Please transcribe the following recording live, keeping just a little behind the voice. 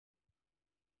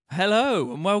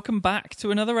Hello and welcome back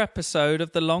to another episode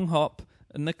of the Long Hop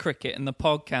and the Cricket and the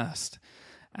podcast.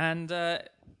 And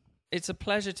it's a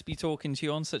pleasure to be talking to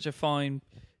you on such a fine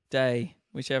day,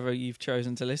 whichever you've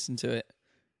chosen to listen to it,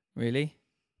 really.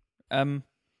 Going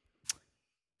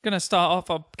to start off,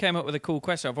 I came up with a cool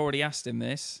question. I've already asked him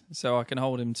this, so I can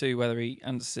hold him to whether he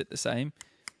answers it the same.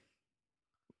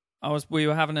 We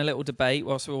were having a little debate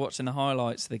whilst we were watching the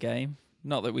highlights of the game.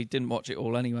 Not that we didn't watch it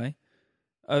all anyway.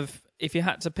 Of if you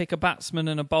had to pick a batsman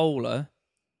and a bowler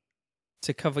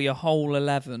to cover your whole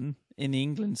 11 in the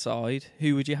England side,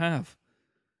 who would you have?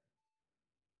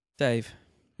 Dave.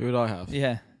 Who would I have?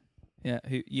 Yeah.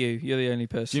 You're the only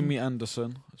person. Jimmy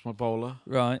Anderson. That's my bowler.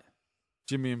 Right.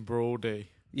 Jimmy and Brody.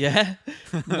 Yeah?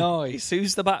 Nice.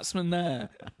 Who's the batsman there?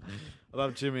 I'd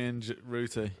have Jimmy and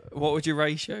Rooty. What would your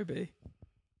ratio be?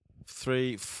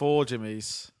 4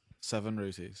 Jimmys, 7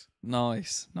 Rooties.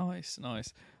 Nice.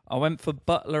 I went for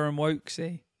Butler and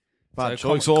Wokesy. Bad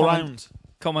choice all round.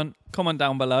 Comment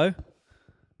down below.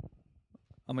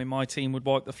 I mean, my team would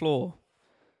wipe the floor.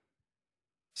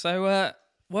 So,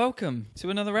 welcome to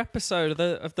another episode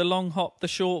of the Long Hop, the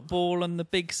Short Ball, and the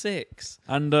Big Six.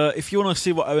 And if you want to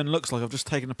see what Owen looks like, I've just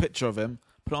taken a picture of him,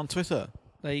 put it on Twitter.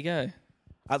 There you go.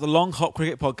 At the Long Hop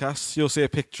Cricket Podcast, you'll see a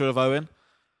picture of Owen.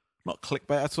 Not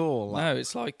clickbait at all. No,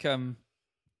 it's like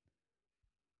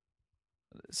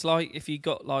if you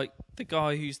got like the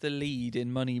guy who's the lead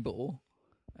in Moneyball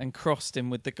and crossed him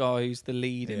with the guy who's the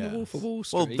lead in The Wolf of Wall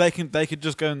Street. Well, they could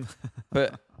just go and...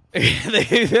 But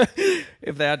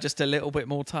if they had just a little bit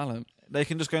more talent. They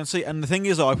can just go and see. And the thing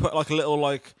is, I put like a little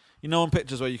like... You know on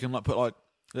pictures where you can like put like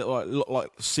little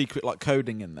like secret like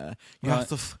coding in there? You have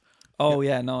to...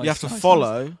 Nice. You have to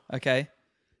follow... Nice. Okay.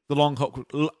 The Long Hop...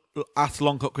 At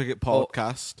Long Hop Cricket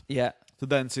Podcast. Yeah. To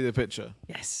then see the picture.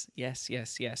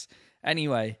 Yes.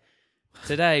 Anyway,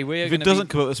 today we're if it doesn't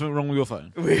come up, there's something wrong with your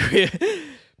phone.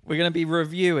 We're going to be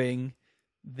reviewing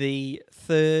the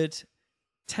third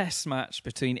test match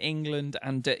between England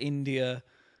and India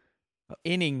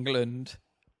in England.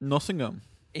 Nottingham.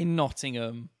 In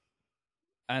Nottingham.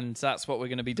 And that's what we're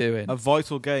going to be doing. A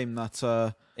vital game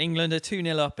that... England are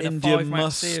 2-0 up in India a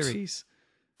 5-match series.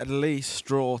 At least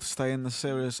draw to stay in the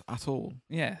series at all.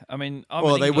 Yeah, I mean...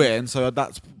 they win, so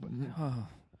that's... Oh.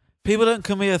 People don't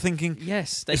come here thinking...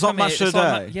 Yes, it's not match of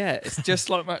the day. It's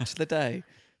just like match of the day.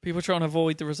 People try and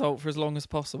avoid the result for as long as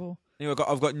possible. Anyway,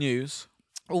 I've got news.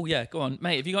 Oh, yeah, go on.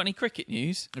 Mate, have you got any cricket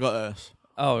news? I got this.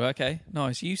 Oh, okay.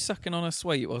 Nice. You sucking on a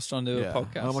sweet whilst trying to do a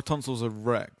podcast? Well, my tonsils are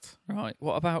wrecked. Right.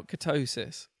 What about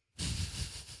ketosis?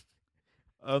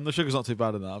 The sugar's not too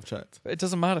bad in that, I've checked. But it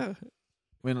doesn't matter.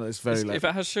 I mean, it's very low. If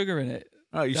it has sugar in it.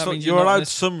 No, you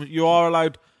are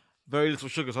allowed very little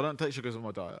sugar, so I don't take sugars in my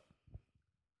diet.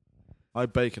 I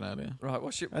had bacon earlier. Right,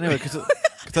 what's your... Anyway,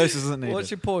 ketosis isn't needed.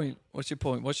 What's your point?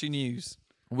 What's your news?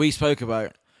 We spoke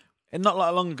about... And not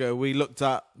that long ago, we looked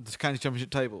at the county championship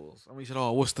tables, and we said,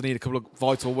 Worcester need a couple of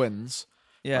vital wins.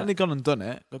 Yeah. They've only gone and done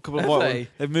it. A couple of vital wins.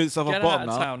 They've moved themselves off bottom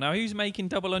now. Now, who's making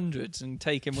double hundreds and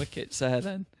taking wickets there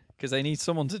then? Because they need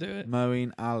someone to do it.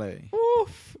 Moeen Ali.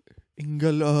 Oof.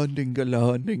 England.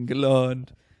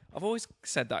 I've always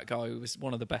said that guy was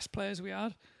one of the best players we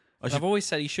had. I've always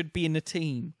said he should be in the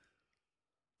team.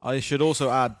 I should also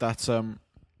add that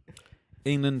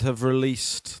England have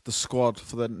released the squad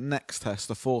for the next test,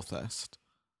 the fourth test.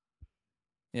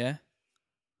 Yeah?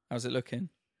 How's it looking?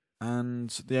 And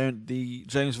the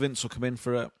James Vince will come in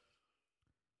for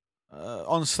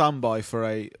on standby for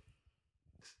a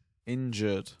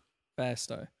injured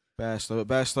Bairstow. But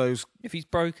Bairstow's... If he's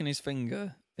broken his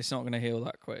finger, it's not going to heal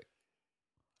that quick.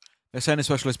 They're saying a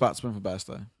specialist batsman for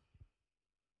Bairstow.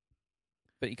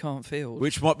 But he can't field.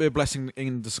 Which might be a blessing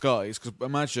in disguise, because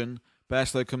imagine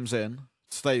Bairstow comes in,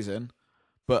 stays in,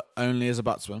 but only as a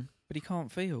batsman. But he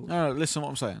can't field. No, listen to what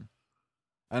I'm saying.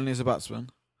 Only as a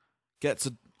batsman. Gets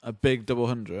a big double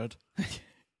 100.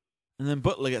 And then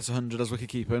Butler gets 100 as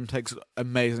wicketkeeper and takes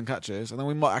amazing catches. And then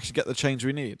we might actually get the change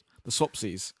we need. The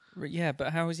swapsies. Yeah,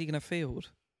 but how is he going to field?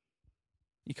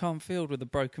 You can't field with a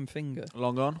broken finger.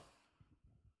 Long on?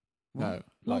 What?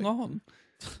 No. Long on?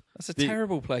 That's a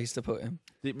terrible place to put him.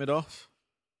 Deep mid off?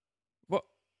 What?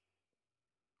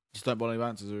 Just don't bowl any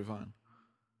bounces, we'll be fine.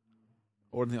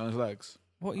 Or anything on his legs.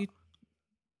 What you...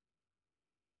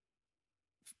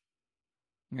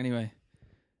 Anyway.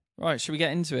 Right, should we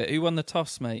get into it? Who won the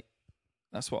toss, mate?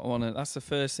 That's what I want to... That's the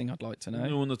first thing I'd like to know.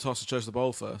 Who won the toss and chose the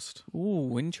bowl first?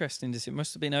 Ooh, interesting. It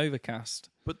must have been overcast.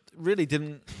 But really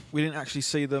we didn't actually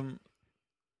see them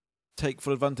take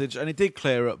full advantage. And it did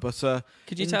clear up, but...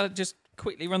 Could you just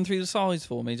quickly run through the sides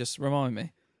for me? Just remind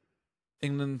me.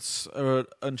 England's are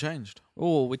unchanged.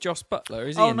 Oh, with Josh Butler,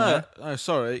 is he in there? No,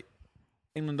 sorry.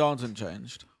 England aren't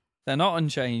unchanged. They're not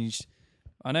unchanged.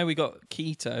 I know we got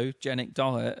ketogenic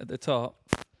diet at the top.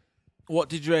 What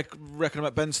did you reckon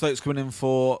about Ben Stokes coming in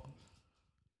for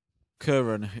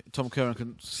Curran? Tom Curran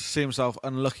can see himself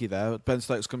unlucky there. Ben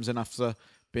Stokes comes in after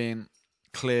being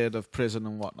cleared of prison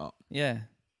and whatnot. Yeah.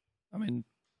 I mean,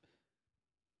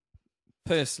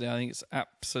 personally, I think it's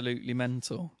absolutely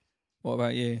mental. What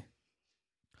about you?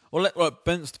 Well,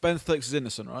 Ben Stokes is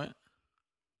innocent, right?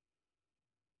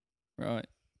 Right.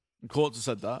 The courts have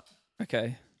said that.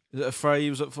 Okay. Is it a fray he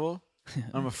was up for?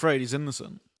 I'm afraid he's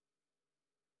innocent.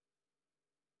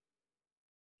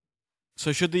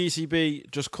 So should the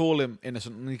ECB just call him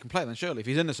innocent and he can play then? Surely, if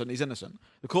he's innocent, he's innocent.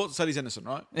 The court said he's innocent,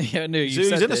 right? Yeah, no, you So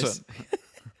said he's innocent.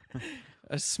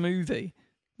 A smoothie.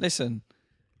 Listen,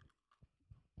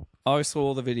 I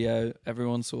saw the video.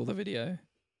 Everyone saw the video.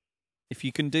 If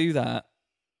you can do that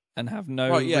and have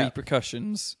no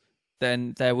repercussions,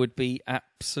 then there would be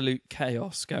absolute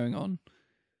chaos going on.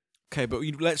 Okay, but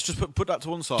let's just put that to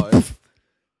one side.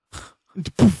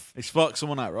 He sparked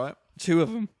someone out, right? Two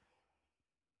of them.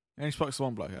 And he sparks the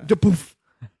one bloke out.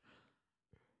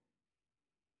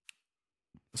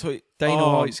 So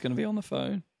Dana White's going to be on the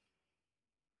phone.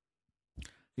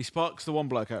 He sparks the one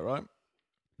bloke out, right?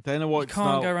 Dana White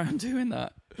can't go around doing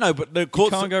that. No, but the You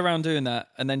courts can't go around doing that,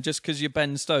 and then just because you're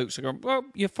Ben Stokes, you're going, well,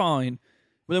 you're fine.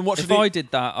 Well, then what if should I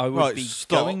did that, I would be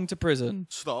stop. going to prison.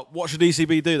 Stop. What should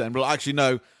ECB do then? Well, actually,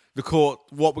 no. The court.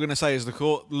 What we're going to say is the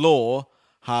court law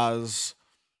has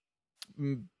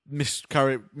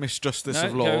misjustice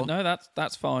of law. No,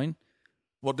 that's fine.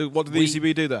 What did the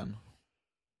ECB do then?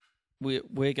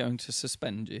 We're going to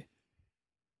suspend you.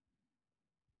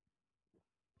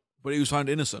 But he was found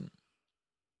innocent.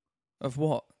 Of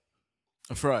what?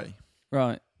 A fray.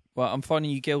 Right. Well, I'm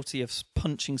finding you guilty of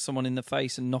punching someone in the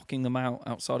face and knocking them out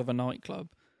outside of a nightclub.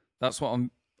 That's what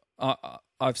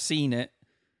I've seen it.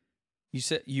 You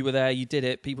said you were there. You did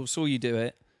it. People saw you do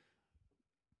it.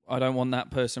 I don't want that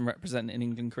person representing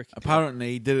England Cricket Club.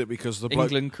 Apparently, he did it because the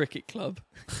bloke... England Cricket Club.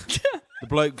 The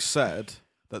bloke said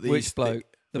that Which bloke?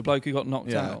 The bloke who got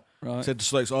knocked out, right? Said to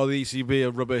Stokes, the ECB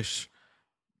are rubbish.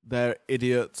 They're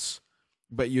idiots.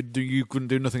 But you couldn't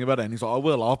do nothing about it. And he's like, I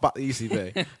will. I'll back the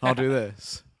ECB. I'll do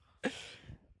this.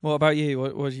 What about you?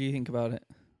 What do you think about it?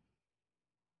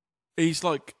 He's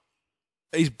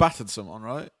battered someone,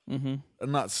 right? Mm-hmm.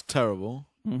 And that's terrible.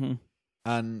 Mm-hmm.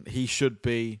 And he should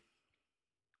be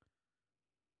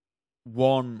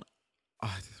one.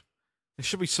 There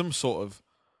should be some sort of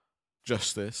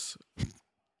justice.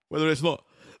 Whether it's not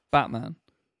Batman.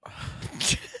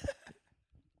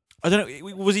 I don't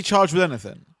know. Was he charged with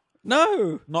anything?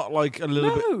 No. Not like a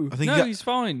little bit. I think he's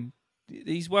fine.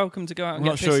 He's welcome to go out and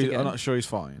get pissed again. I'm not sure he's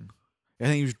fine. I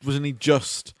think wasn't he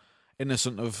just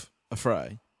innocent of a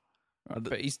fray? Right,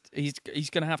 but he's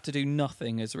going to have to do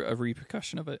nothing as a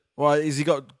repercussion of it. Why has he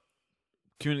got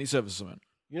community service or something?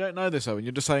 You don't know this, Owen.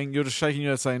 You're just shaking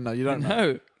your head saying no. You don't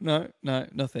know. No,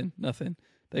 nothing.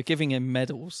 They're giving him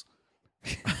medals.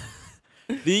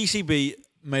 The ECB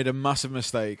made a massive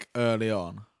mistake early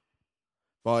on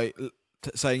by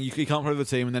saying you can't play for the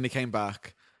team, and then he came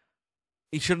back.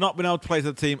 He should not have been able to play for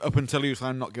the team up until he was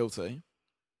found not guilty.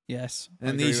 Yes.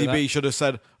 And the ECB should have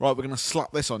said, right, we're going to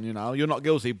slap this on you now. You're not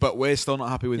guilty, but we're still not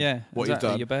happy with what you've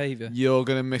done. Your behaviour. You're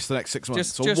going to miss the next 6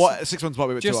 months. 6 months might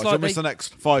be a bit too much. You'll miss the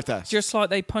next 5 tests. Just like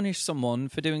they punish someone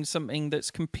for doing something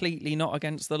that's completely not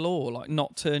against the law, like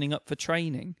not turning up for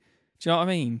training. Do you know what I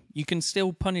mean? You can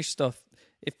still punish stuff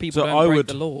if people don't break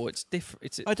the law. It's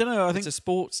different. I don't know. I think it's a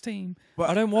sports team.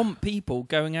 I don't want people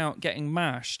going out getting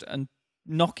mashed and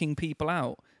knocking people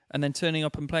out and then turning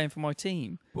up and playing for my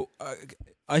team. Well,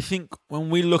 I think when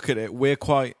we look at it,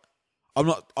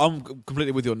 I'm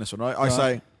completely with you on this one, right? I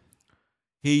say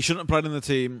he shouldn't have played in the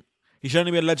team. He should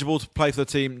only be eligible to play for the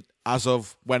team as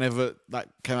of whenever that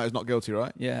came out as not guilty,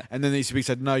 right? Yeah. And then the ECB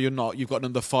said, no, you're not. You've got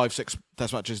another 5-6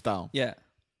 test matches down. Yeah.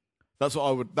 That's what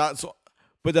I would. But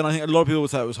then I think a lot of people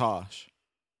would say it was harsh.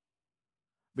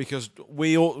 Because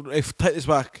take this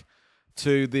back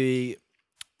to the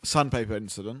sandpaper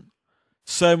incident,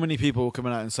 so many people were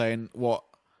coming out and saying what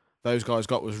those guys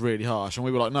got was really harsh, and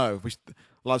we were like, no,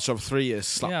 lads should have 3 years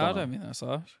slapped on. Yeah, I don't think that's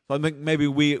harsh. So I think maybe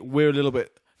we're a little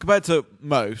bit, compared to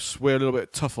most, we're a little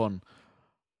bit tough on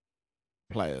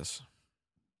players.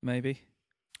 Maybe.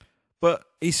 But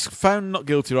he's found not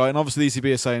guilty, right? And obviously the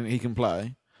ECB is saying he can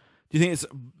play. Do you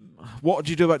think what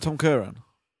do you do about Tom Curran?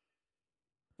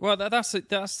 Well, that's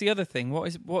the other thing.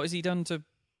 What has he done to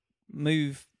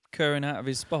move Curran out of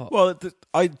his spot? Well,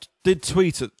 I did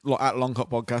tweet at Long Hot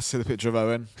Podcast, see the picture of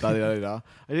Owen. I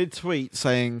did tweet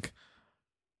saying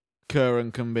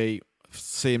Curran can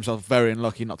see himself very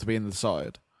unlucky not to be in the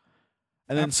side.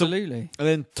 And then Absolutely. and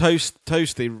then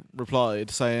Toasty replied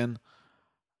saying,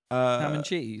 Ham and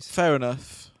cheese. fair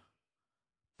enough,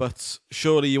 but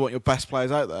surely you want your best players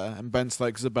out there, and Ben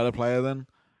Stokes is a better player than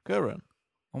Curran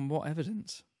On what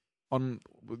evidence? on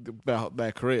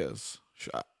their careers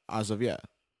as of yet.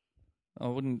 I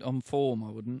wouldn't. On form,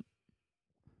 I wouldn't.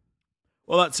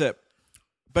 Well, that's it.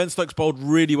 Ben Stokes bowled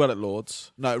really well at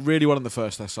Lords. No, really well in the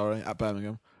first test, at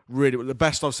Birmingham. Really well. The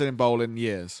best I've seen him bowl in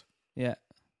years. Yeah.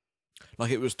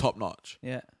 Like, it was top notch.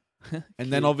 Yeah.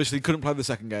 And then obviously couldn't play the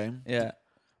second game. Yeah.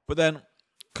 But then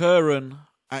Curran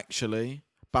actually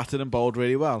batted and bowled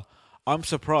really well. I'm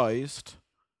surprised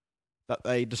that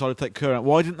they decided to take Curran out.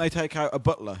 Why didn't they take out a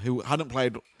Butler who hadn't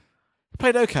played? He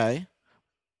played okay.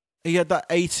 He had that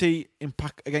 80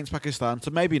 against Pakistan,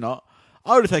 so maybe not.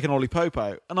 I would have taken Ollie Pope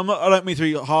out. And I don't mean to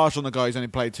be harsh on the guy who's only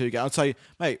played 2 games. I'd say,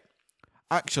 mate,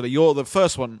 actually, you're the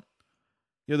first one.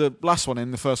 You're the last one in,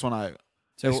 the first one out.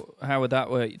 So how would that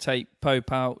work? You take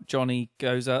Pope out, Johnny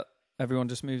goes up, everyone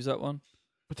just moves up one?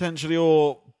 Potentially,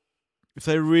 or if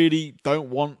they really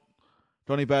don't want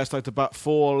Johnny Bairstow to bat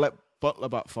 4, let Butler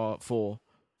bat 4.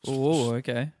 Oh,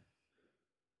 okay.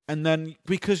 And then,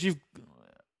 because you've...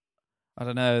 I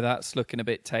don't know, that's looking a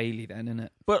bit taily then, isn't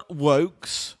it? But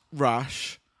Wokes,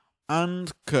 Rash,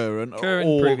 and Curran are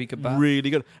prove he all could bat.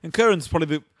 really good. And Curran's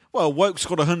probably the... Well, Wokes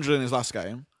scored 100 in his last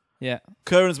game. Yeah.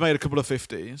 Curran's made a couple of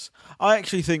 50s. I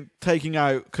actually think taking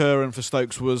out Curran for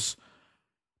Stokes was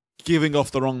giving off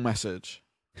the wrong message.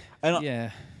 And Yeah.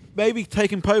 maybe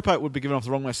taking Pope out would be giving off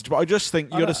the wrong message. But I just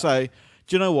think you got to say,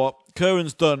 do you know what?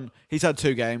 Curran's done... He's had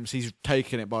 2 games. He's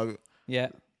taken it by... Yeah.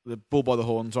 The ball by the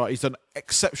horns, right? He's done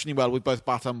exceptionally well with both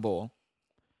bat and ball.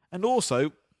 And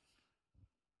also,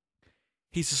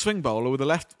 he's a swing bowler with a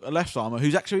left armer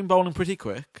who's actually been bowling pretty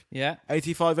quick. Yeah.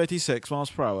 85, 86 miles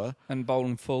per hour. And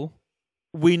bowling full.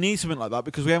 We need something like that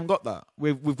because we haven't got that.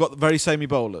 We've got very samey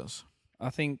bowlers. I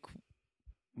think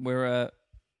we're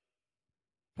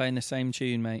playing the same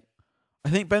tune, mate.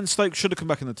 I think Ben Stokes should have come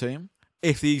back in the team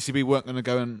if the ECB weren't going to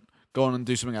go on and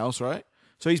do something else, right?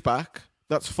 So he's back.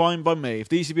 That's fine by me. If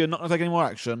the ECB are not going to take any more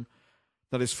action,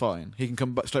 that is fine. He can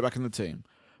come straight back in the team.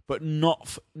 But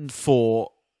not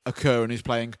for a Curran who's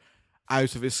playing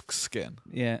out of his skin.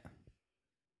 Yeah.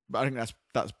 But I think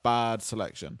that's bad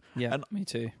selection. Yeah, And me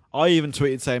too. I even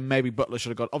tweeted saying maybe Butler should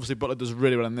have gone. Obviously, Butler does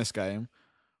really well in this game.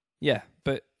 Yeah,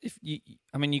 but if you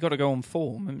got to go on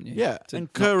form, haven't you? Yeah, To and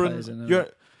knock Curran, players in,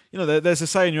 there's a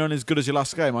saying you're only as good as your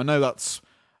last game. I know that's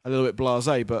a little bit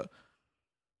blasé, but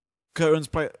Curran's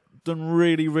done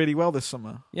really, really well this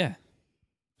summer. Yeah.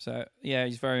 So, yeah,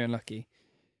 he's very unlucky.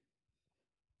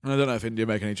 And I don't know if India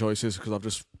make any choices because I've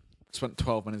just spent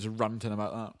 12 minutes ranting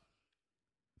about that.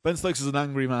 Ben Stokes is an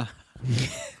angry man.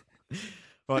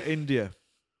 Right, India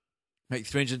make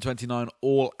 329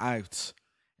 all out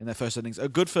in their first innings. A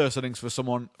good first innings for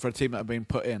a team that have been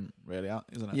put in, really,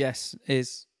 isn't it? Yes,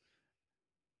 is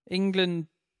England.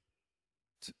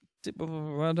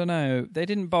 I don't know. They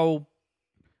didn't bowl.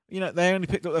 They only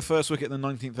picked up their first wicket in the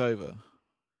 19th over.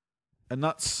 And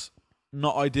that's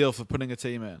not ideal for putting a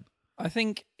team in. I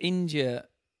think India.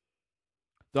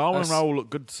 Darwin and Rahul look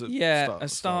good to are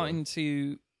starting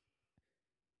to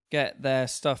get their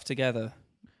stuff together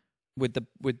with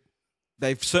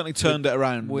they've certainly turned it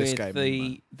around this game.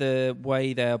 The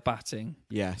way they're batting.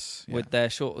 Yes. Yeah. With their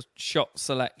shot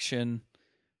selection,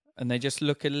 and they just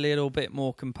look a little bit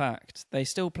more compact. They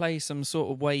still play some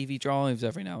sort of wavy drives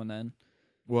every now and then.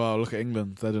 Well, look at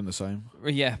England; they're doing the same.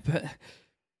 Yeah,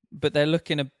 but they're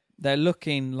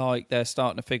looking like they're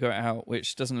starting to figure it out,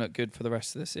 which doesn't look good for the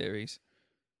rest of the series.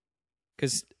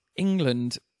 Because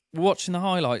England, watching the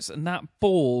highlights, and that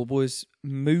ball was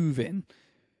moving.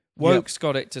 Wokes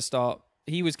got it to start.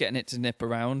 He was getting it to nip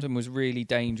around and was really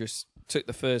dangerous. Took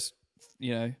the first,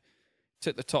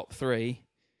 took the top 3.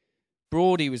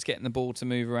 Brody was getting the ball to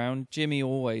move around. Jimmy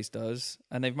always does.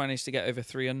 And they've managed to get over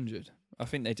 300. I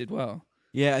think they did well.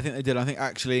 Yeah, I think they did. I think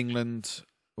actually England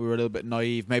were a little bit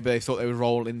naive. Maybe they thought they would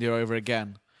roll India over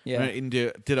again. Yeah.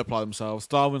 India did apply themselves.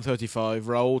 Darwin 35,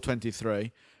 Rahul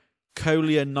 23,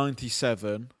 Kohli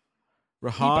 97,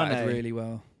 Rahane. He batted really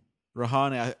well.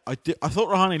 Rahane, I thought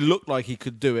Rahane looked like he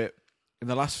could do it in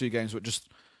the last few games, but just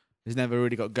has never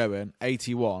really got going.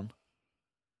 81.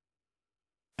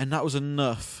 And that was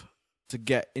enough to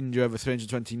get India over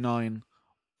 329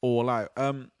 all out.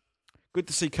 Good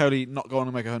to see Kohli not go on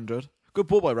and make 100. Good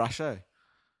ball by Rash, eh?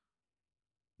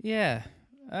 Yeah.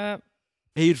 I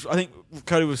think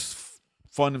Kohli was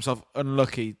finding himself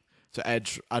unlucky to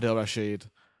edge Adil Rashid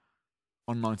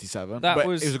on 97. It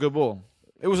was a good ball.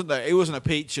 It wasn't a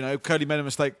peach, Kohli made a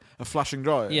mistake, a flashing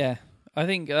drive. Yeah. I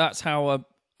think that's how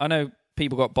I know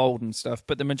people got bowled and stuff,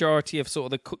 but the majority of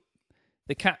sort of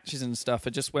the catches and stuff are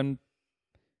just when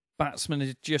batsmen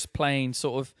are just playing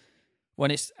sort of when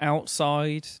it's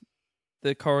outside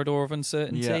the corridor of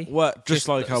uncertainty. Yeah, well, just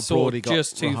like how sort Broady of got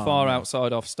just too Rahane, far yeah.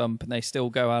 outside off stump, and they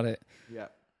still go at it. Yeah.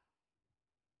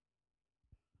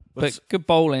 But good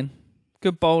bowling,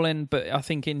 but I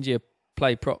think India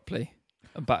played properly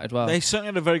and batted well. They certainly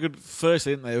had a very good first,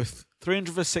 didn't they? With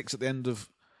 300 for 6 at the end of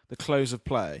the close of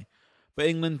play. But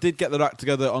England did get their act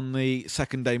together on the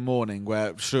second day morning,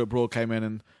 where Stuart Broad came in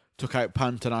and took out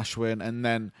Pant and Ashwin, and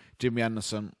then Jimmy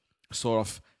Anderson saw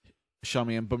off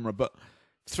Shami and Bumrah. But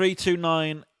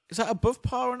 3-2-9, is that above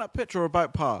par on that pitch or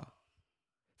about par?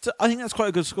 So I think that's quite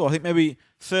a good score. I think maybe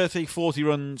 30, 40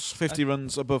 runs, 50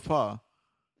 runs above par.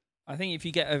 I think if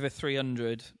you get over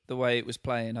 300 the way it was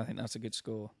playing, I think that's a good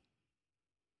score.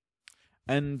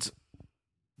 And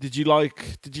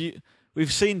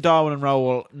we've seen Darwin and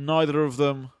Rahul, neither of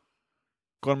them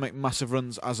going to make massive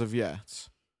runs as of yet.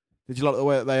 Did you like the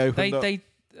way that they opened up?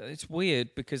 It's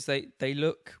weird because they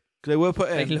look They were put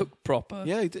in. they look proper.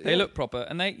 Yeah, They look proper,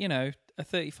 and they a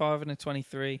 35 and a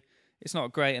 23. It's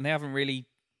not great, and they haven't really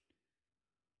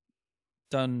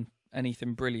done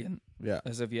anything brilliant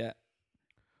as of yet.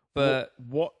 But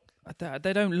what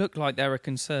they don't look like they're a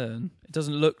concern. It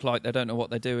doesn't look like they don't know what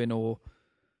they're doing, or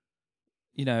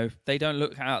they don't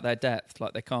look out their depth,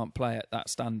 like they can't play at that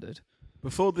standard.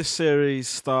 Before this series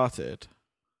started,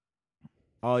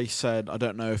 I said I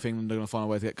don't know if England are going to find a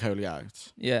way to get Kohli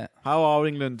out. Yeah. How are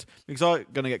England? Because I'm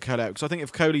going to get Kohli out. Because I think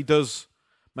if Kohli does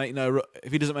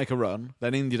if he doesn't make a run,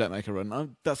 then India don't make a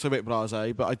run. That's a bit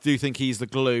blasé, but I do think he's the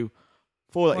glue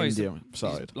for that Indian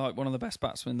side. He's like one of the best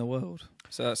batsmen in the world.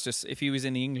 So that's just, if he was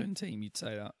in the England team, you'd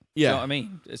say that. Yeah. Do you know what I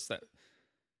mean? It's that.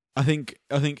 I think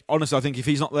honestly, I think if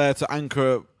he's not there to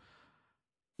anchor,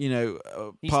 He's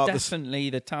part definitely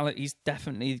the talent. He's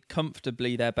definitely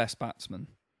comfortably their best batsman.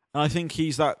 and I think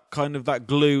he's that kind of that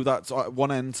glue that's at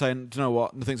one end saying, do you know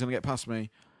what, nothing's going to get past me.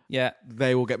 Yeah.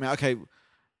 They will get me out. Okay,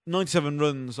 97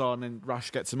 runs on and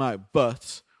Rash gets him out,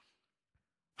 but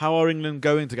how are England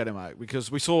going to get him out? Because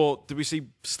did we see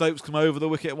Stokes come over the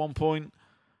wicket at one point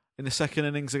in the second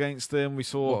innings against them? We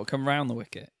saw come round the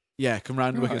wicket. Yeah, come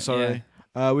round the wicket. Sorry.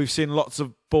 Yeah. We've seen lots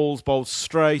of balls bowled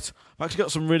straight. I've actually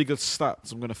got some really good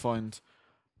stats. I'm going to find.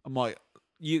 I might.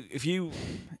 If you.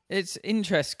 It's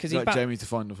interesting because he. Like Jamie to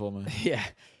find them for me. Yeah.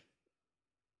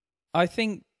 I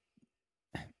think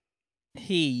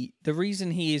the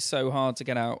reason he is so hard to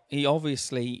get out, he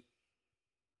obviously.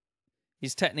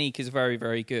 His technique is very,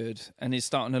 very good, and is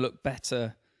starting to look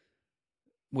better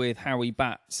with how he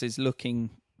bats. Is looking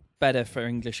better for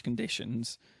English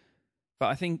conditions. But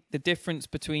I think the difference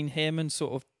between him and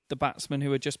sort of the batsmen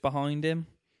who are just behind him,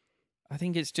 I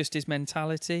think it's just his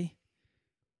mentality.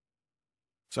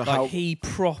 So he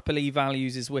properly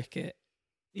values his wicket.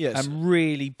 Yes. And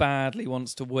really badly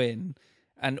wants to win,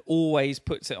 and always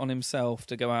puts it on himself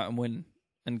to go out and win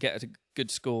and get a good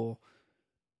score.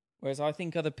 Whereas I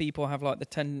think other people have like the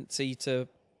tendency to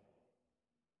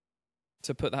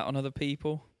put that on other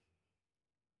people,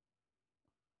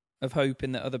 of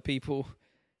hoping that other people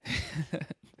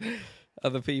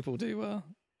do well.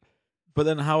 But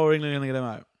then how are England going to get him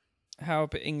out? How are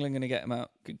England going to get him out?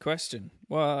 Good question.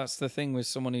 Well, that's the thing with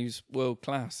someone who's world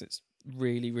class. It's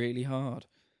really, really hard.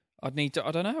 I'd need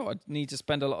to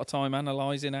spend a lot of time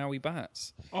analysing how he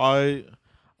bats. I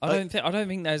don't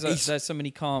think there's somebody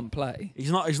who can't play.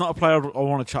 He's not a player I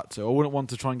want to chat to. I wouldn't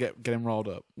want to try and get him rolled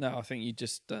up. No, I think you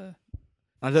just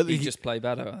just play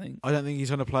better. I think. I don't think he's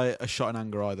going to play a shot in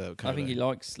anger either. I think he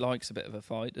likes a bit of a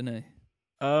fight, doesn't he?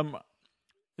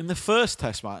 In the first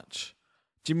Test match,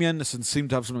 Jimmy Anderson seemed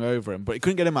to have something over him, but he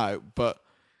couldn't get him out. But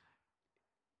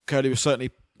Kohli was certainly.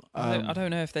 I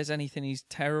don't know if there's anything he's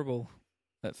terrible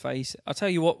at face. I'll tell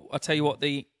you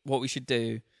what we should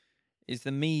do is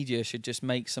the media should just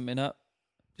make something up.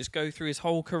 Just go through his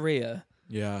whole career.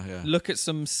 Yeah. Look at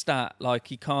some stat like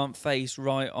he can't face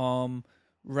right arm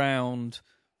round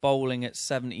bowling at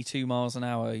 72 miles an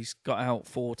hour. He's got out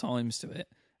 4 times to it,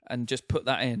 and just put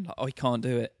that in. Like, he can't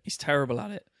do it. He's terrible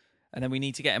at it. And then we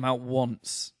need to get him out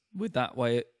once with that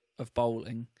way of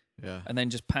bowling. Yeah. And then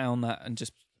just pound that and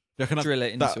just drill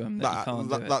it into him that he can't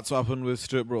do it. That's what happened with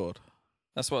Stuart Broad.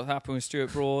 That's what happened with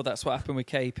Stuart Broad. That's what happened with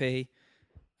KP.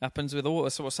 Happens with all.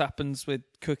 That's what happens with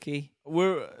Cookie.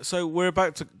 We're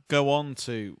about to go on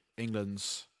to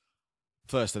England's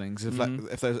first innings. If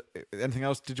there's anything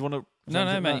else, did you want to?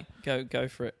 No, mate. Go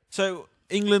for it. So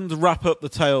England wrap up the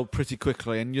tail pretty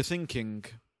quickly, and you're thinking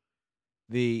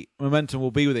the momentum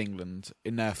will be with England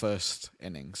in their first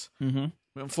innings. Mm-hmm.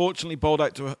 But unfortunately, bowled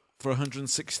out for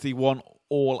 161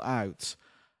 all out.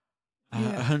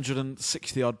 Yeah.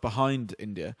 160 odd behind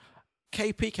India.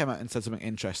 KP came out and said something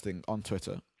interesting on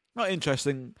Twitter. Not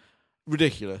interesting,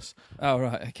 ridiculous. Oh,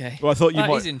 right, okay. Well, I thought you That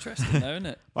might. is interesting, though, isn't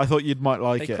it? I thought you might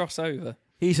like They it. cross over.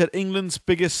 He said England's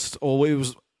biggest, or it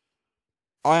was.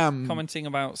 I am Commenting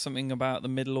about something about the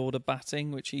middle order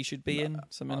batting, which he should be in,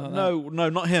 something like that. No,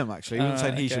 not him. Actually, he wasn't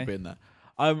saying he should be in there.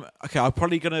 I'm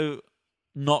probably going to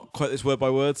not quote this word by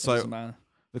word, so Doesn't matter.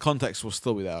 the context will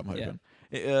still be there. I'm hoping.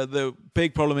 The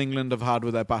big problem England have had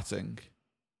with their batting,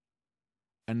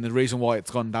 and the reason why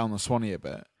it's gone down the Swanee a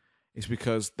bit, is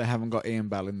because they haven't got Ian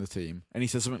Bell in the team. And he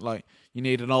said something like, "You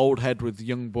need an old head with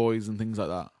young boys and things like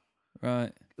that."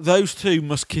 Right. Those two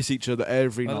must kiss each other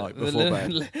every night before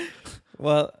bed.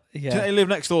 Well, Do yeah. they live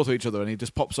next door to each other, and he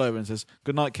just pops over and says,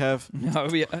 "Good night, Kev." No,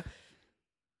 yeah.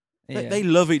 They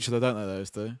love each other, don't they?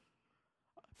 Those two.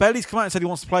 Belly's come out and said he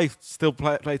wants to still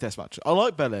play test match. I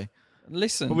like Belly,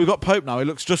 Listen. but we've got Pope now. He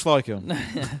looks just like him.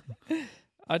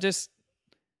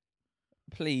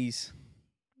 Please.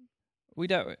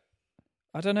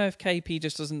 I don't know if KP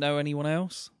just doesn't know anyone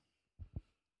else.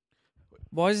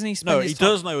 Why doesn't he spend No, his he time?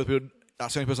 does know with people.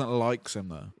 That's the only person that likes him,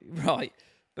 though. Right.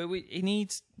 But we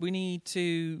need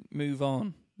to move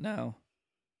on now.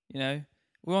 You know?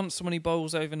 We want someone who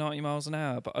bowls over 90 miles an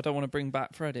hour, but I don't want to bring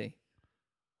back Freddie.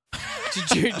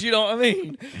 do you know what I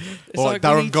mean? It's Or like we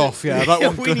Darren need Gough, to, yeah, that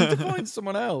one. We need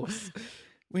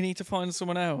to find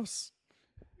someone else.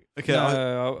 Okay,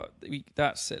 No,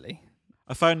 that's silly.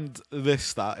 I found this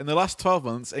stat. In the last 12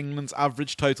 months, England's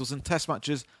average totals in test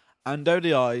matches and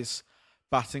ODIs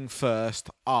batting first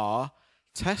are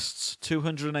tests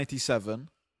 287,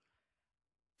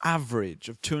 average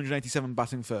of 287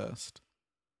 batting first.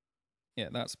 Yeah,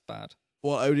 that's bad.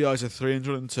 While ODIs are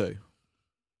 302.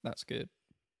 That's good.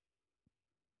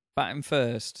 Batting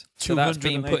first. So that's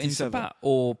being put into 287. bat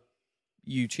or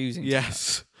you choosing to bat.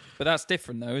 Yes. But that's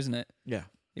different though, isn't it? Yeah.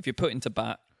 If you're put into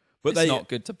bat, But it's not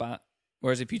good to bat.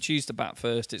 Whereas if you choose to bat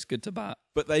first, it's good to bat.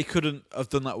 But they couldn't have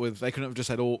done that with. They couldn't have just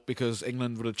said, "Oh," because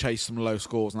England would have chased some low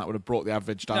scores, and that would have brought the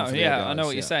average down. No, for the yeah, ODIs. I know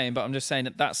what you're saying, but I'm just saying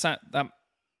that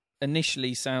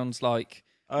initially sounds like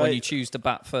when you choose to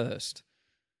bat first.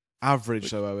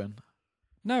 Average, though, Owen.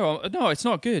 No, it's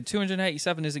not good.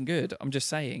 287 isn't good. I'm just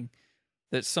saying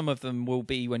that some of them will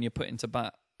be when you're put into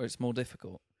bat, where it's more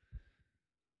difficult.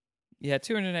 Yeah,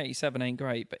 287 ain't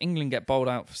great, but England get bowled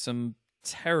out for some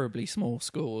terribly small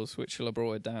scores, which will have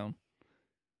brought it down.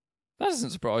 That doesn't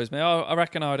surprise me. I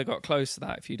reckon I'd have got close to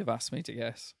that if you'd have asked me to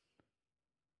guess.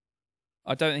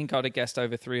 I don't think I'd have guessed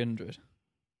over 300.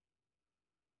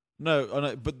 No, I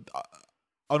know, but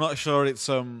I'm not sure it's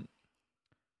I'm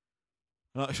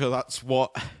not sure that's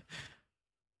what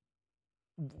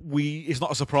It's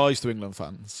not a surprise to England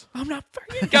fans. I'm not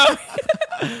fucking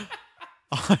going.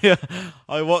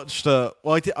 I watched. I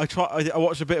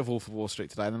watched a bit of Wolf of Wall Street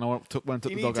today, and then I went took You the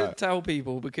need dog to out. tell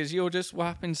people because you're just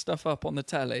whapping stuff up on the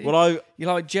telly. Well,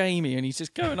 You're like Jamie, and he's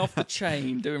just going off the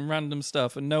chain doing random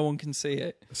stuff, and no one can see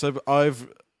it.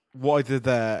 what I did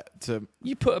there to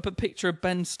You put up a picture of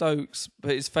Ben Stokes,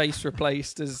 but his face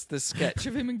replaced as the sketch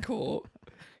of him in court.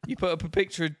 You put up a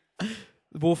picture of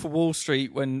Wolf of Wall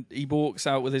Street when he walks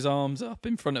out with his arms up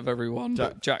in front of everyone,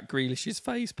 but Jack Grealish's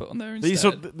face put on there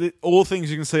instead. these are all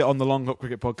things you can see on the Long Hop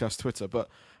Cricket Podcast Twitter. But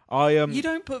You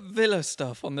don't put Villa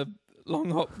stuff on the Long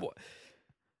Hop.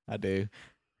 I do.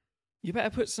 You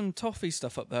better put some toffee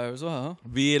stuff up there as well.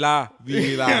 Villa.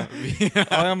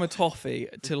 I am a toffee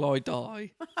till I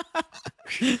die.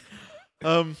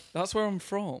 That's where I'm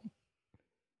from.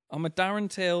 I'm a Darren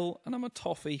Till and I'm a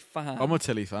Toffee fan. I'm a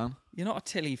Tilly fan. You're not a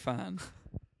Tilly fan.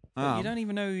 Ah. You don't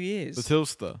even know who he is. The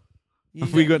Tilster. You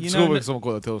We know- went to you school know with someone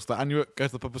called the Tilster, and you go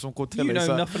to the pub with someone called Tilly. You know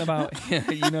so- nothing about.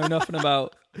 You know nothing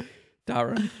about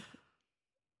Darren.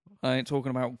 I ain't talking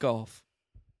about golf.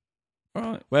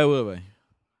 Right. Where were we?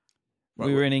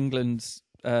 We were in England's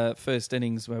first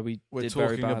innings where we We're did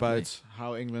very talking badly. about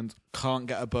how England can't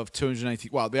get above 280.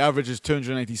 Well, the average is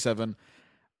 287.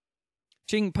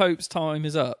 Do you think Pope's time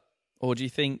is up? Or do you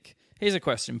think... Here's a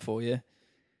question for you.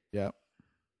 Yeah.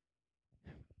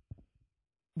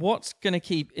 What's going to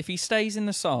keep... If he stays in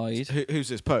the side... Who's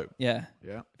this, Pope? Yeah.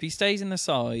 Yeah. If he stays in the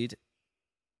side,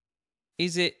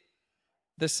 is it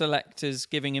the selectors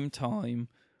giving him time,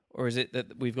 or is it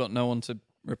that we've got no one to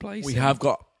replace We him? have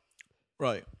got...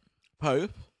 Right.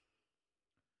 Pope.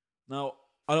 Now,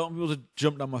 I don't want people to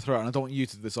jump down my throat, and I don't want you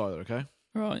to do this either, okay?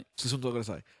 Right. So something I'm going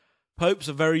to say. Pope's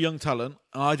a very young talent,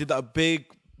 and I did that big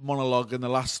monologue in the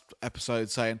last episode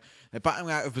saying they're batting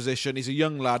him out of position, he's a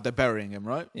young lad, they're burying him,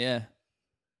 right? Yeah.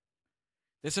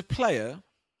 There's a player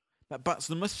that bats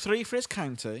number 3 for his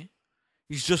county.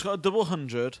 He's just got a double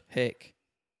 100. Hick.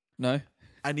 No?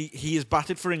 and he has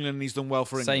batted for England and he's done well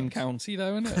for England. Same county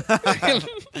though, isn't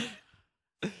it?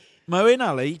 Moeen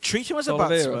Ali, treat him as a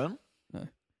Oliveira. batsman. No.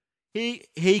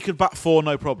 He could bat 4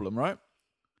 no problem, right?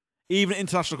 Even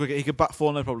international cricket, he could bat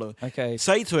 4 no problem. Okay,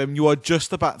 Say to him, you are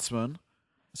just a batsman.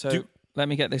 so let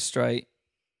me get this straight.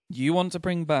 You want to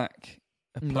bring back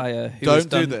a player who Don't has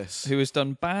do done, this. who has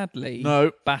done badly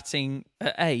No. batting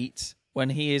at 8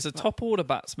 when he is a top order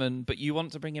batsman, but you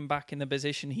want to bring him back in the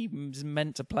position he was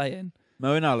meant to play in.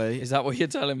 Moeen Ali Is that what you're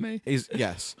telling me? is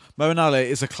yes. Moeen Ali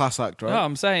is a class act, right? No,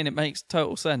 I'm saying it makes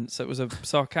total sense. It was a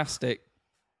sarcastic.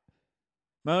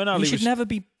 Moeen Ali He should was, never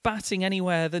be batting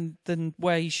anywhere than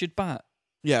where he should bat.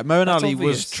 yeah, Moeen That's Ali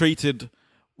obvious.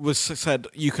 was said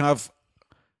you can have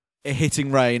a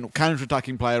hitting rain,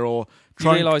 counter-attacking player, or You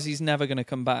try. realise he's never going to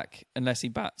come back unless he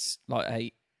bats like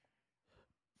 8.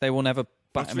 They will never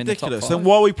bat That's him ridiculous. in the top 5. Then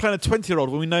why are we playing a 20-year-old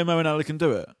when we know Moeen Ali can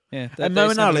do it? Yeah, And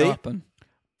that's Moeen never gonna Ali- happen.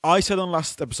 I said on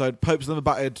last episode, Pope's never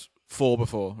batted 4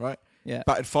 before, right? Yeah.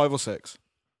 Batted 5 or 6.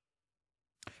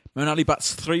 Moeen Ali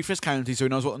bats 3 for his county, so he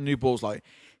knows what the new ball's like.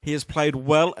 He has played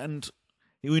well, and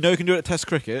we know he can do it at Test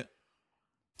cricket.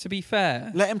 To be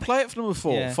fair, Let him play it for number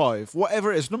 4, Yeah. 5,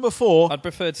 whatever it is. Number 4, I'd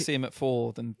prefer to see him at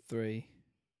 4 than 3.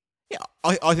 yeah,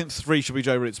 I think 3 should be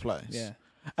Joe Root's place. Yeah.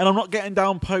 And I'm not getting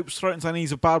down Pope's throat and saying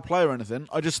he's a bad player or anything.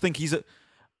 I just think he's a.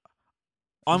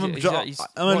 I'm He's- a he's-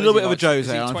 I'm what a is little he bit of a like? Jose. Is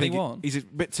he and I think 21? he's a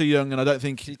bit too young, and I don't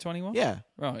think. Is he 21? Yeah,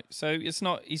 Right. So he's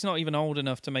not even old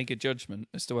enough to make a judgment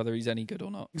as to whether he's any good or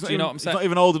not. he's Do not you know even, what I'm he's saying? not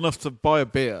even old enough to buy a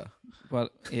beer Well,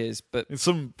 he is, but in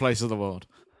some places of the world.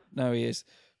 no, he is.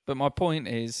 But my point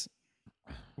is,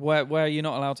 where are you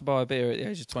not allowed to buy a beer at the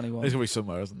age of 21? There's gonna be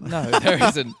somewhere, isn't there? No, there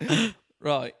isn't.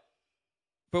 Right.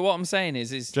 But what I'm saying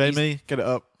is Jamie, get it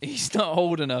up. he's not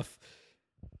old enough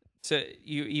to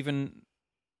you even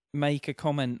make a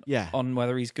comment Yeah, on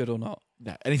whether he's good or not.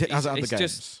 yeah. And he hasn't had the it's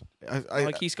games. just- I,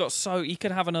 Like he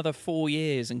could have another 4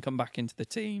 years and come back into the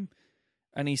team,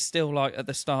 and he's still like at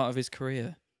the start of his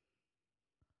career.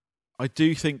 I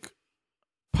do think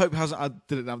Pope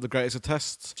didn't have the greatest of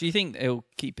tests. Do you think he'll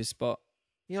keep his spot?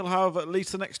 He'll have at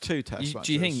least the next 2 tests.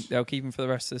 Do you think they'll keep him for the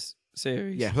rest of the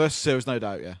series? Yeah, first series, no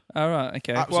doubt. Yeah, All right.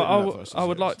 Okay. Absolutely well, not first I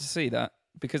would series. like to see that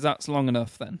because that's long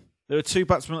enough then. there are 2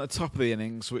 batsmen at the top of the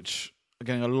innings, which are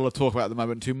getting a lot of talk about at the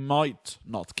moment, who might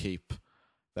not keep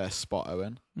their spot,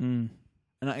 Owen. Mm.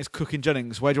 And that is Cook and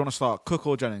Jennings. Where do you want to start, Cook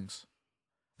or Jennings?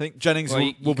 I think Jennings Well,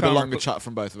 you will be the can't longer chat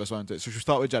from both of us, won't it? So should we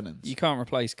start with Jennings? You can't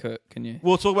replace Cook, can you?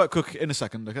 We'll talk about Cook in a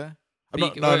second, okay?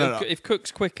 No. If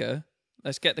Cook's quicker,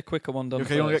 let's get the quicker one done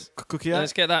Okay, you want to first. get Cookie out?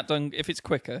 Let's get that done. If it's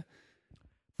quicker,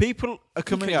 People are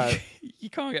coming out. You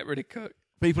can't get rid of Cook.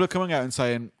 People are coming out and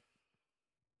saying,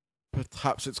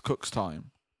 perhaps it's Cook's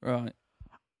time. Right.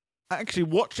 Actually,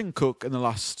 watching Cook in the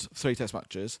last 3 Test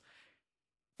matches,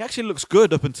 he actually looks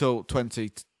good up until 20.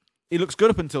 He looks good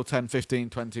up until 10, 15,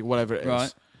 20, whatever it is.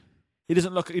 Right. He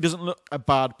doesn't look a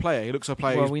bad player. He looks a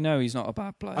player. Well, we know he's not a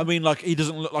bad player. I mean, like, he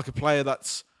doesn't look like a player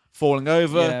that's falling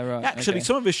over. Yeah, right, Actually, okay.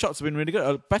 some of his shots have been really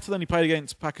good. Better than he played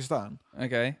against Pakistan.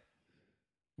 Okay.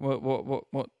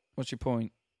 What's your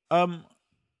point?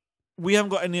 We haven't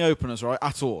got any openers, right,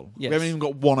 at all. Yes. We haven't even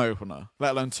got one opener,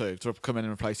 let alone 2, to come in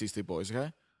and replace these 2 boys.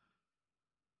 Okay.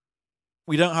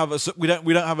 We don't have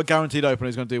a guaranteed opener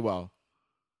who's going to do well.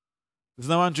 There's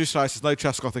no Andrew Slice, there's no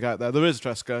Trescothic out there. There is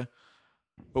Tresco,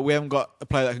 but we haven't got a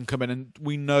player that can come in and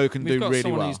we know can We've do got really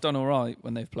someone well. who's done all right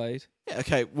when they've played. Yeah,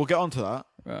 okay, we'll get on to that.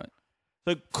 Right.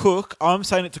 So Cook, I'm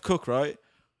saying it to Cook, right?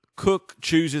 Cook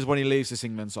chooses when he leaves this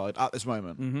England side at this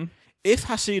moment. Mm-hmm. If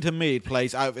Hasid Hamid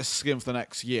plays out of his skin for the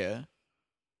next year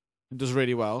and does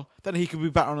really well, then he could be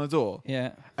back on the door.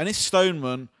 Yeah. And if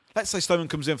Stoneman, let's say Stoneman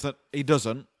comes in he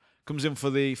doesn't, comes in for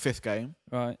the 5th game,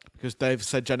 Right. because Dave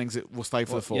said Jennings will stay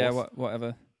for the 4th. Yeah.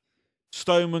 Whatever.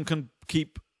 Stoneman can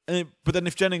keep, but then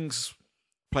if Jennings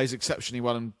plays exceptionally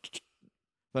well in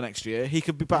the next year, he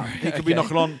could be back. He could be Okay.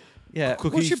 knocking on. Yeah.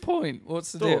 Cook, What's he's- your point?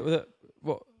 What's the Door. deal with it?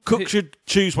 What? Cook should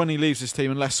choose when he leaves his team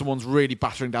unless someone's really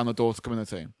battering down the door to come in the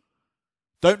team.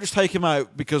 Don't just take him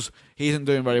out because he isn't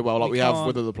doing very well like We we have can't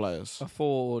with other players.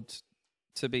 afford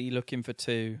to be looking for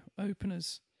 2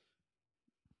 openers.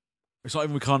 It's not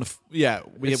even we can't. We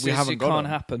haven't It got can't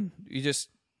him. happen.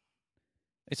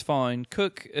 It's fine.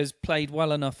 Cook has played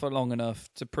well enough for long enough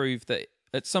to prove that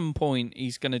at some point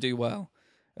he's going to do well.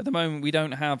 At the moment, we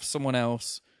don't have someone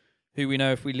else who we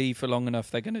know if we leave for long enough,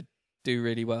 they're going to do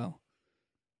really well.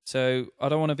 So I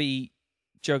don't want to be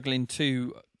juggling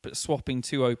 2, but swapping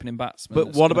 2 opening batsmen. But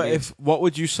That's what gonna about be if? What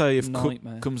would you say if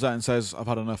nightmare. Cook comes out and says, "I've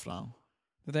had enough now"?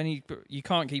 But then you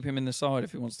can't keep him in the side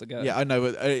if he wants to go. Yeah, I know.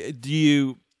 But do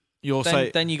you? You'll say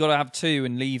Then you got to have 2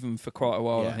 and leave them for quite a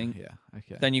while. yeah, I think. Yeah.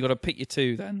 Okay. Then you got to pick your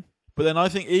 2. Then But then I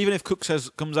think even if Cook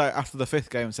comes out after the 5th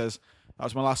game and says, that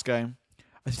was my last game,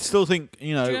 I still think, Do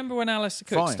you remember when Alistair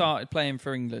Cook fine. started playing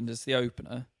for England as the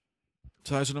opener?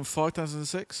 2005,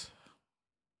 2006?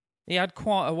 He had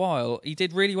quite a while. He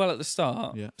did really well at the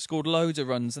start, Yeah. scored loads of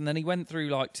runs, and then he went through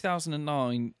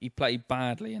 2009, he played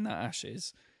badly in that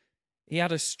Ashes. He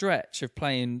had a stretch of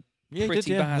playing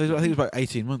pretty badly. I think it was about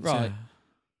 18 months. Right.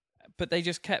 Yeah. But they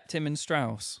just kept him in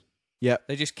Strauss. Yeah.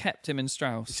 They just kept him in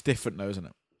Strauss. It's different though, isn't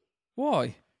it?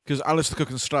 Why? Because Alistair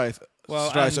Cook and Strauss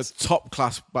are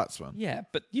top-class batsmen. Yeah,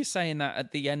 but you're saying that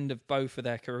at the end of both of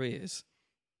their careers.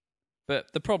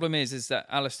 But the problem is that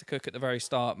Alistair Cook at the very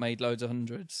start made loads of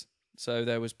hundreds. So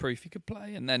there was proof he could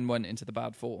play and then went into the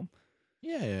bad form.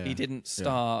 Yeah. He didn't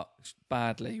start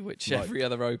badly, which every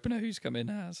other opener who's come in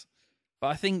has. But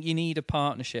I think you need a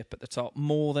partnership at the top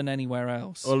more than anywhere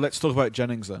else. Well, let's talk about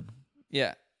Jennings then.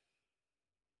 Yeah.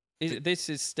 This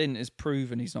stint has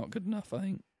proven he's not good enough, I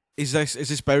think. Is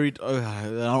this buried? Oh, I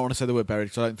don't want to say the word buried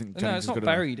because I don't think Jennings No, it's is not good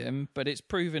buried him, but it's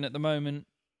proven at the moment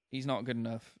he's not good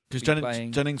enough. Because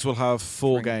Jennings will have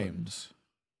 4 games.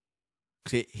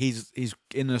 Because he's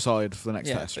in the side for the next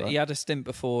test, but right? he had a stint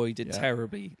before. He did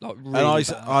terribly, really and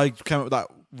bad. I came up with that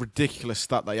ridiculous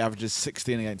stat that he averages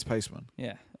 16 against pacemen.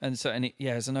 Yeah, and so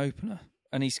as an opener,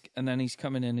 and then he's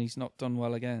coming in. He's not done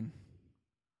well again.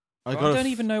 I don't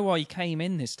even know why he came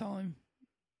in this time.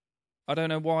 I don't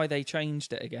know why they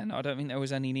changed it again. I don't think there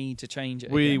was any need to change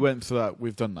it. We again. went through that.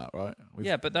 We've done that, right?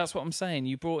 Yeah, but that's what I'm saying.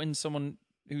 You brought in someone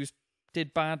who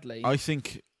did badly. I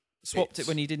think swapped it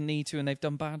when he didn't need to, and they've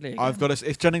done badly again. I've got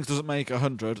if Jennings doesn't make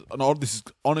 100, and this is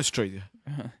honest truth.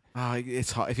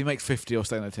 It's hard. If he makes 50, he'll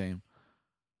stay in the team.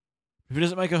 If he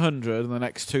doesn't make 100 in the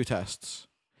next 2 tests,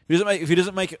 if he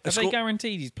doesn't make, have they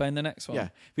guaranteed he's playing the next one? Yeah.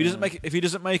 If he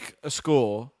doesn't make a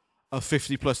score of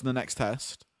 50 plus in the next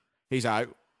test, he's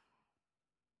out.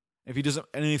 If he doesn't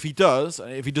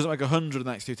make 100 in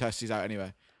the next 2 tests, he's out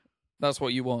anyway. That's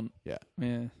what you want. Yeah.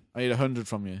 Yeah. I need 100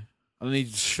 from you. I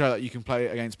need to show that you can play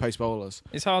against pace bowlers.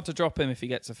 It's hard to drop him if he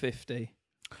gets a 50.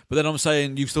 But then I'm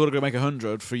saying you've still got to make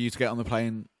 100 for you to get on the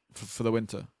plane for the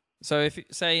winter. So if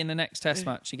say in the next test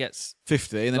match he gets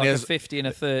 50, and then like he has a 50 and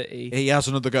a 30, he has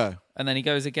another go, and then he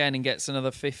goes again and gets another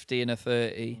 50 and a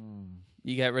 30,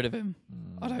 you get rid of him.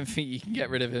 I don't think you can get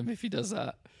rid of him if he does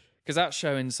that, because that's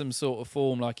showing some sort of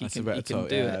form like he can do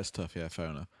it. Yeah, that's tough. Yeah, fair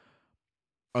enough.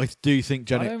 I do think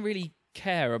Jennings. I don't really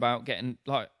care about getting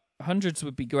hundreds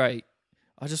would be great.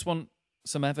 I just want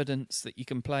some evidence that you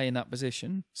can play in that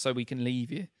position so we can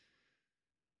leave you.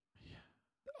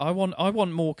 I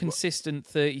want more consistent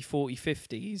 30, 40,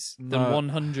 50s than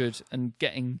 100 and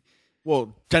getting...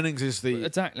 Well, Jennings is the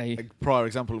exactly prior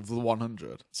example of the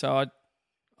 100. So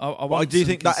I do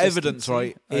think that evidence,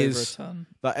 right, is...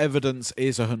 That evidence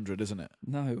is 100, isn't it?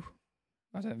 No,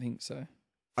 I don't think so.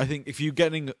 I think if you're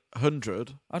getting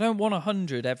 100... I don't want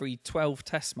 100 every 12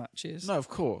 test matches. No, of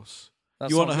course.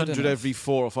 That's you want 100 every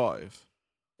 4 or 5.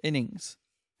 Innings.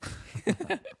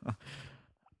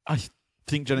 I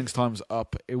think Jennings' time's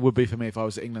up. It would be for me if I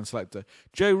was the England selector.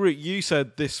 Joe Root, you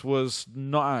said this was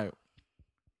not out.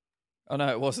 Oh, no,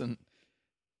 it wasn't.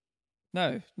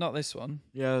 No, not this one.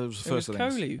 Yeah, it was the first innings. It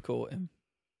was Kohli who caught him.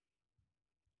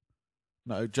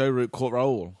 No, Joe Root caught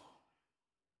Rahul.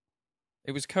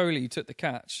 It was Kohli who took the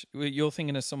catch. You're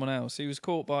thinking of someone else. He was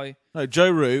caught by... No,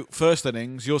 Joe Root, first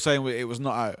innings, you're saying it was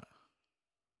not out.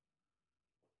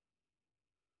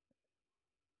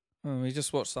 Oh, we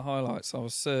just watched the highlights. I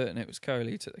was certain it was Kohli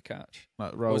who took the catch.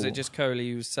 No, Rahul. Or was it just Kohli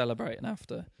who was celebrating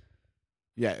after?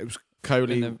 Yeah, it was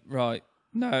Kohli. Right.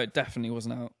 No, it definitely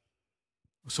wasn't out.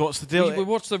 So what's the deal? We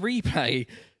watched the replay.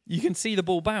 You can see the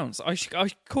ball bounce. I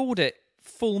called it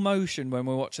full motion when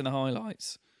we were watching the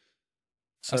highlights.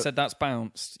 So, I said that's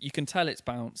bounced. You can tell it's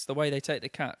bounced. The way they take the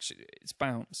catch, it's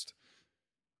bounced.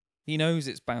 He knows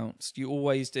it's bounced. You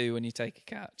always do when you take a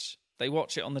catch. They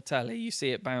watch it on the telly, you see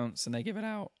it bounce, and they give it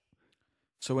out.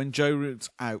 So when Joe Root's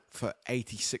out for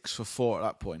 86 for 4 at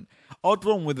that point, odd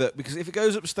one with it, because if it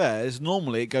goes upstairs,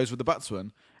 normally it goes with the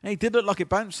batsman. And he did look like it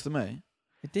bounced to me.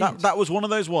 It did. That was one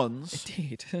of those ones.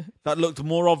 It did. that looked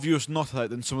more obvious not out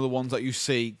than some of the ones that you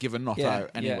see given not out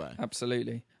anyway. Yeah,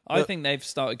 absolutely. I think they've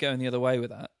started going the other way with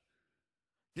that.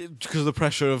 Because of the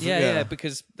pressure of... Yeah,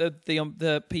 because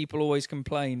the people always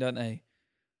complain, don't they?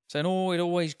 Saying, it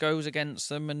always goes against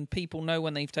them, and people know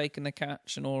when they've taken the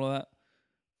catch and all of that.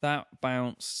 That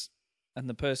bounced, and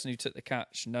the person who took the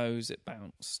catch knows it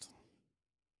bounced.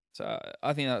 So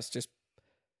I think that's just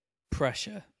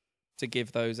pressure to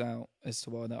give those out as to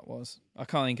why that was. I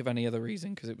can't think of any other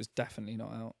reason, because it was definitely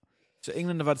not out. So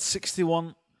England have had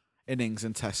 61 innings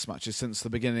in test matches since the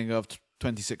beginning of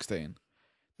 2016.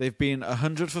 they've been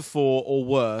 100 for 4 or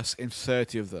worse in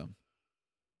 30 of them.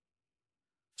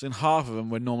 So in half of them,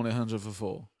 we're normally 100 for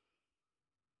 4.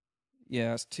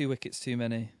 Yeah, that's 2 wickets too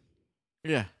many.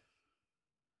 Yeah.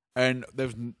 And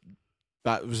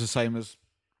that was the same as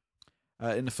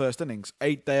in the first innings.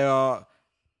 They are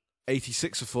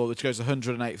 86 for 4, which goes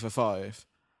 108 for 5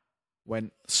 when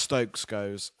Stokes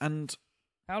goes. And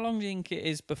how long do you think it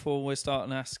is before we're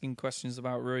starting asking questions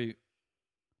about Root?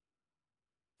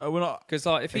 we're not. Because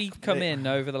like, if he'd come in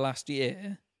over the last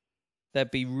year,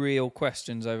 there'd be real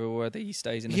questions over whether he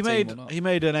stays in the team or not. He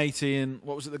made an 80 in,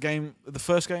 what was it, the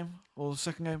first game or the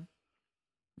second game?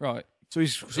 Right. So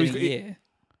he's in a year.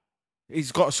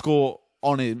 He's got a score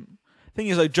on him. Thing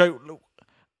is, though,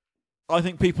 I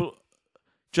think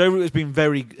Joe Root has been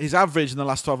his average in the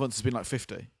last 12 months has been like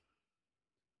 50.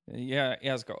 Yeah, he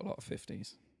has got a lot of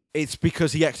 50s. It's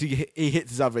because he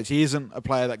hits his average. He isn't a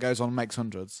player that goes on and makes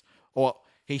hundreds. Or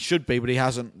he should be, but he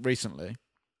hasn't recently.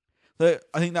 I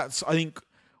think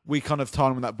we kind of tarred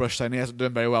him with that brush saying he hasn't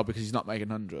done very well because he's not making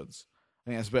hundreds.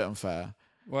 I think that's a bit unfair.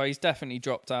 Well, he's definitely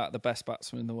dropped out the best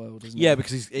batsman in the world, isn't he? Yeah,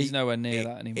 because he's nowhere near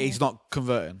that anymore. He's not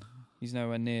converting. He's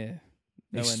nowhere near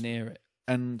it.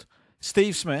 And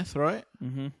Steve Smith, right?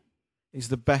 Mm-hmm. He's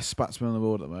the best batsman in the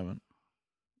world at the moment.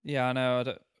 Yeah, I know.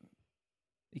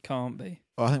 He can't be.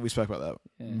 Well, I think we spoke about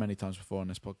that many times before on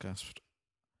this podcast.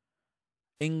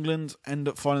 England end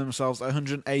up finding themselves at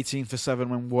 118 for 7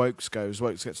 when Wokes goes.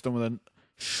 Wokes gets done with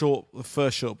the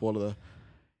first short ball of the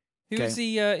Who game. was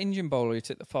the Indian bowler who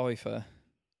took the fifer?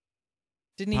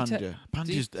 Didn't he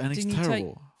Pandya's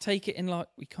terrible. Take it in like,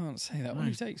 we can't say that when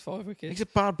he takes 5 wickets. He's a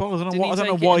bad bowler. I don't know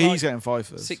Didn't he why take it in, he's getting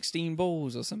fifers. 16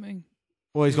 balls or something.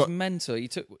 Well, It was mental.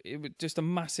 It was just a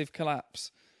massive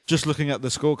collapse. Just looking at the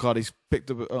scorecard, he's picked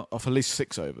up off at least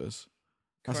 6 overs.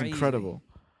 That's Crazy. incredible.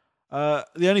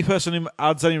 The only person who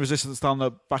adds any resistance down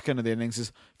the back end of the innings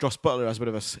is Joss Butler, who has a bit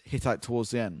of a hit out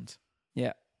towards the end.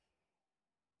 Yeah.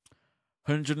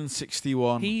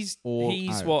 161. He's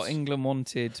outs. what England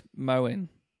wanted Moeen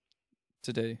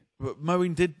to do. But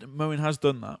Moeen has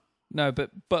done that. No, but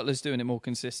Butler's doing it more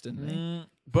consistently.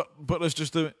 But Butler's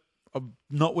just doing. I'm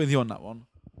not with you on that one.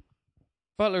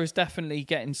 Butler is definitely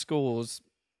getting scores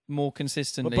more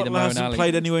consistently But than Butler Moeen hasn't Ali.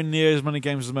 played anywhere near as many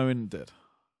games as Moeen did.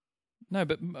 No,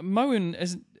 but Moeen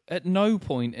has at no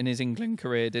point in his England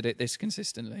career did it this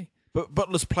consistently. But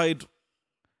Butler's played.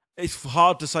 It's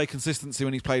hard to say consistency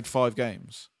when he's played 5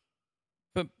 games.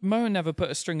 But Moeen never put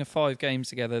a string of 5 games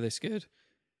together this good.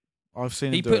 I've seen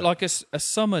him He do put it. like a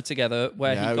summer together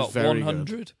where Yeah, he it was got very 100.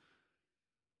 good.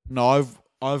 No,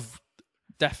 I've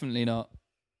Definitely not.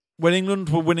 when England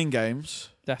were winning games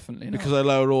Definitely not. because they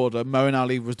lower order, Moeen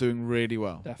Ali was doing really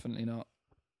well. Definitely not.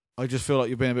 I just feel like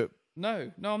you're being a bit. No,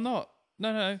 I'm not.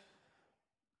 No.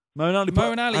 Moeen Ali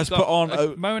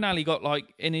Moeen Ali got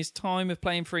like in his time of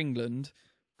playing for England,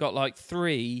 got like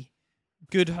 3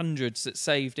 good hundreds that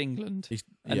saved England,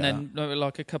 then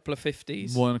like a couple of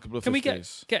 50s. More than a couple of 50s. Can we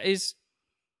get his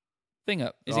thing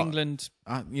up? Is England?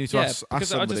 You need to ask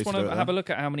because I just want to have a look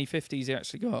at how many 50s he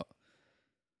actually got.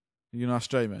 You can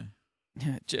ask Jamie.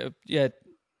 Yeah,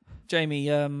 Jamie.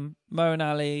 Moeen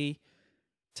Ali,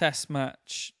 Test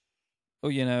match, or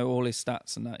all his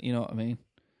stats and that. You know what I mean?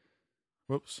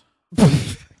 Whoops.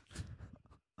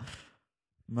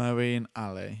 Moeen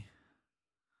Ali.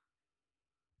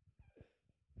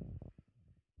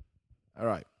 All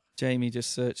right. Jamie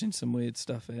just searching some weird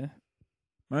stuff here.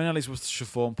 Moeen Ali's Worcestershire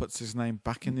form puts his name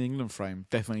back in the England frame.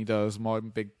 Definitely does. My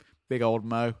big old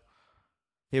Mo.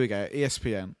 Here we go.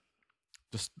 ESPN.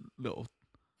 Just little.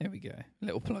 Here we go.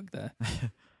 Little plug there.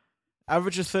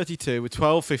 Average of 32 with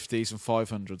 12 50s and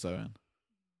 500s, Owen.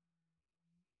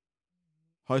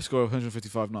 High score of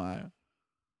 155 not out.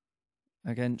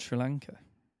 Against Sri Lanka.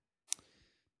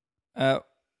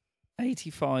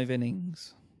 85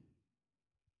 innings.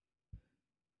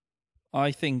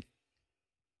 I think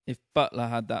if Butler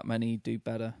had that many, he'd do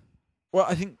better. Well,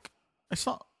 I think it's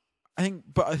not. I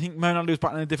think Moeen Ali was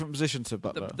back in a different position to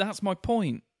Butler. That's my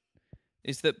point.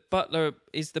 Is that Butler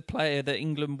is the player that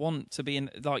England want to be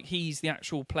in? Like he's the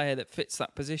actual player that fits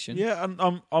that position. Yeah, and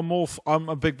I'm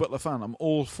a big Butler fan. I'm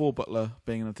all for Butler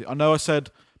being in the team. I know I said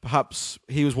perhaps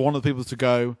he was one of the people to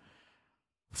go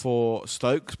for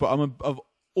Stokes, but I've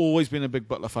always been a big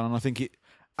Butler fan, and I think it.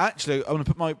 Actually, I'm going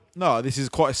to put no, this is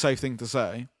quite a safe thing to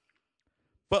say.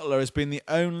 Butler has been the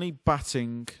only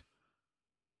batting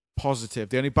positive,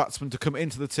 the only batsman to come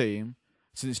into the team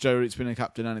since Joe Root's been a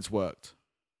captain, and it's worked.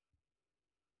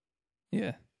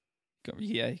 Yeah,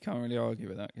 you can't really argue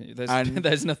with that.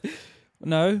 There's nothing.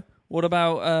 No, what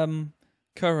about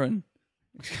Curran?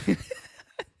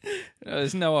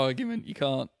 There's no argument. You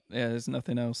can't. Yeah, there's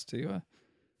nothing else to.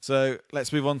 So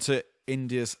let's move on to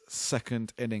India's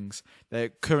second innings. They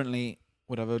currently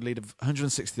would have a lead of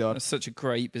 160 odd. That's such a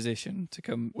great position to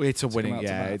come. We're to winning,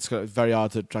 yeah. It's very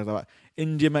hard to drag that back.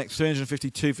 India makes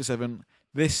 352 for 7.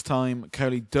 This time,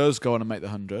 Kohli does go on and make the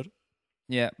 100.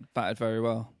 Yeah, batted very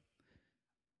well.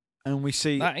 And we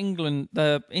see that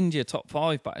the India top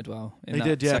 5 batted well in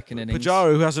that second innings.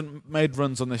 Pujara, who hasn't made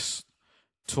runs on this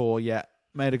tour yet,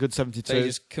 made a good 72. They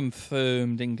just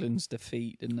confirmed England's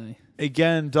defeat, didn't they?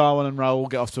 Again, Darwin and Rahul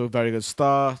get off to a very good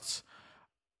start.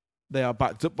 They are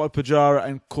backed up by Pujara,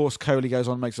 and of course Kohli goes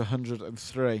on and makes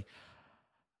 103.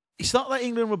 It's not that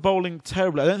England were bowling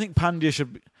terribly. I don't think Pandya's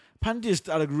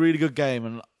had a really good game,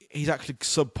 and he's actually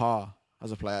subpar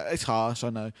as a player. It's harsh, I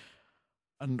know.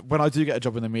 And when I do get a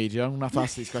job in the media, I'm going to have to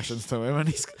ask these questions to him, and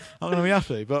he's not going to be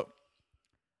happy. But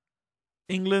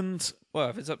England... Well,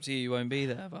 if it's up to you, you won't be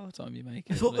there by the time you make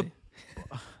it.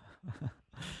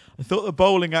 I thought the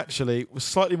bowling actually was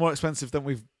slightly more expensive than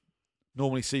we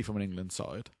normally see from an England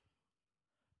side.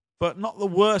 But not the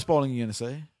worst bowling you're going to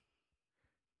see.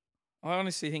 I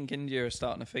honestly think India are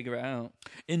starting to figure it out.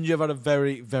 India have had a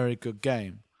very, very good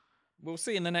game. We'll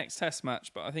see in the next test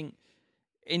match, but I think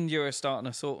India are starting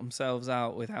to sort themselves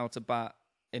out with how to bat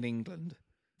in England.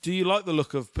 Do you like the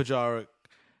look of Pujara?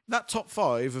 That top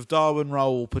 5 of Darwin,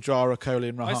 Rahul, Pujara, Kohli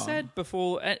and Rahane. I said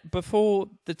before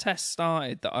the test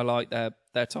started that I like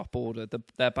their top order,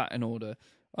 their batting order.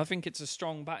 I think it's a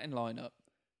strong batting lineup.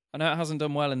 I know it hasn't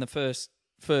done well in the first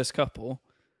couple.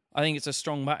 I think it's a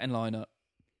strong batting lineup.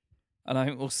 And I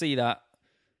think we'll see that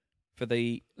for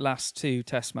the last 2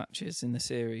 test matches in the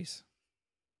series.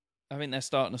 I think they're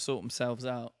starting to sort themselves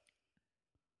out.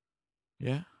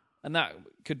 Yeah. And that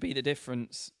could be the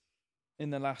difference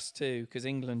in the last 2, because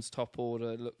England's top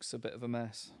order looks a bit of a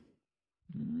mess.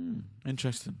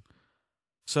 Interesting.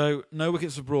 So, no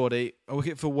wickets for Broady, a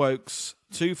wicket for Wokes,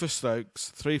 2 for Stokes,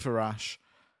 3 for Rash,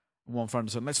 and 1 for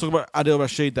Anderson. Let's talk about Adil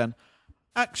Rashid then.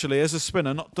 Actually, as a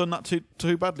spinner, not done that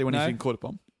too badly when he's been called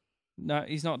upon. No,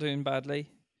 he's not doing badly.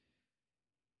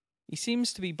 He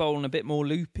seems to be bowling a bit more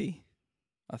loopy,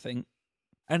 I think.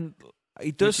 And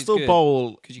he does still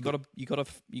bowl because you got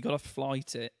to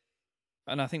flight it,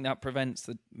 and I think that prevents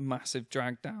the massive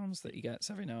drag downs that he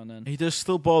gets every now and then. He does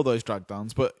still bowl those drag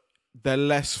downs, but they're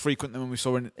less frequent than when we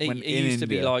saw when in India. It used to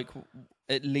be like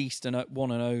at least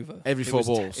one and over every 4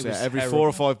 balls. Every terrible. 4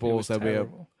 or 5 balls there'll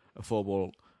be a 4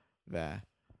 ball there.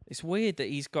 It's weird that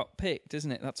he's got picked,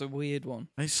 isn't it? That's a weird one.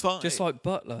 Just like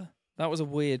Butler. That was a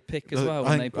weird pick as well.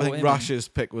 I think Rash's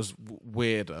pick was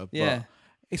weirder. Yeah. But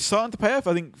it's starting to pay off.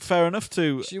 I think fair enough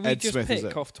to should Ed Smith. Should we just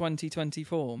pick off 2020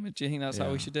 form? Do you think that's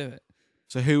how we should do it?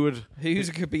 So who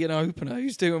could be an opener?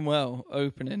 Who's doing well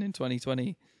opening in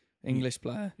 2020? English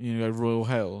player. You go Royal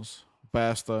Hales,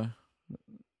 Bairstow.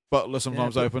 Butler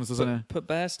sometimes opens, doesn't he? Put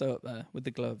Bairstow up there with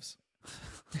the gloves.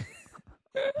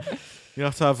 You'd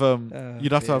have to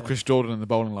have Chris Jordan in the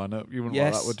bowling lineup. You wouldn't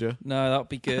like that, would you? No, that'd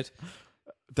be good.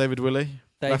 David Willey,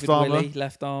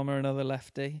 left armour, another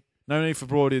lefty. No need for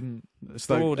Broady and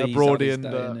Broady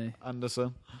and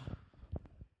Anderson.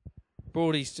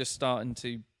 Broady's just starting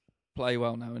to play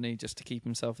well now, and just to keep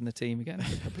himself in the team again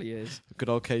for a couple of years. Good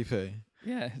old KP.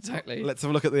 Yeah, exactly. Let's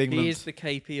have a look at the England. He is the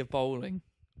KP of bowling.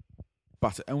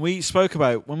 And we spoke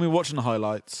about, when we were watching the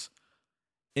highlights,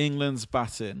 England's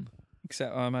batting.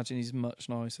 Except I imagine he's much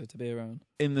nicer to be around.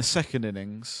 In the second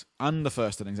innings, and the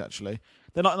first innings actually,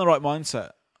 they're not in the right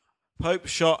mindset.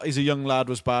 Pope's shot, he's a young lad,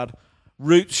 was bad.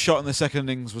 Root's shot in the second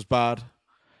innings was bad.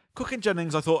 Cook and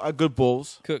Jennings, I thought, had good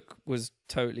balls. Cook was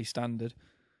totally standard.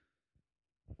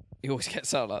 He always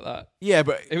gets out like that. Yeah,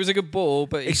 but it was a good ball,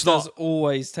 but he does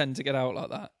always tend to get out like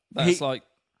that. That's like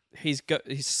his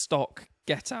stock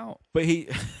get out. But he...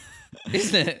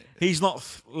 Isn't it? He's not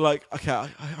like, okay, I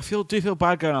do feel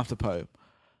bad going after Pope,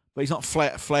 but he's not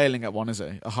flailing at one, is he?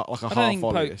 Like a half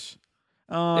volley-ish.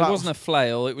 It wasn't a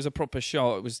flail. It was a proper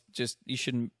shot. It was just, you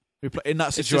shouldn't... In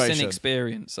that situation. It's just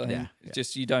inexperience, I think. Yeah.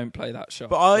 Just, you don't play that shot.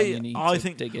 But I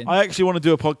think dig in. I actually want to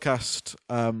do a podcast...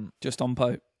 just on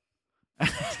Pope.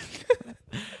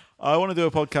 I want to do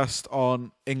a podcast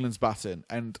on England's batting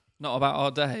and... Not about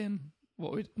our day and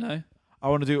what we... No? I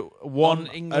want to do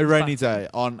a rainy day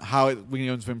on how we're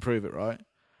going to improve it, right?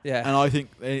 Yeah. And I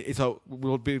think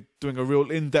we'll be doing a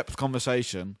real in-depth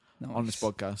conversation on this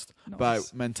podcast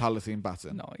about mentality and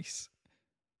batting. Nice.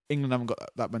 England haven't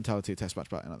got that mentality of test match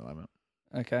batting at the moment.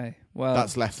 Okay. Well,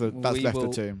 that's left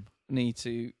the team. Need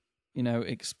to,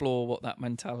 explore what that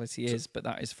mentality is, but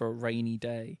that is for a rainy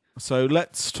day. So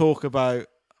let's talk about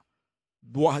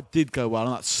what did go well,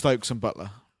 and that's Stokes and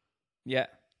Butler. Yeah.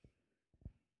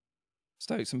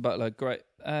 Stokes and Butler, great.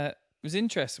 It was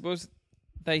interesting.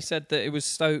 they said that it was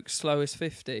Stokes' slowest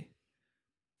 50.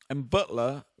 And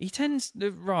Butler, He tends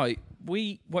to, right.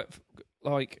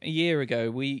 Like a year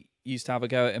ago, we used to have a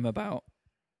go at him about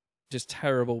just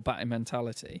terrible batting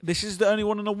mentality. this is the only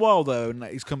one in a while though, and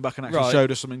he's come back and actually Right.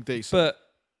 showed us something decent. But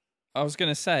I was going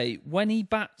to say, when he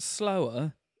bats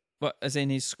slower, but as in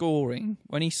his scoring,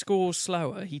 when he scores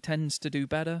slower, he tends to do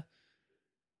better.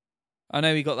 I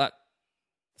know he got that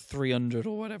 300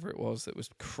 or whatever it was that was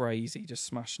crazy, just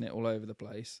smashing it all over the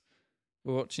place.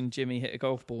 We're watching Jimmy hit a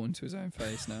golf ball into his own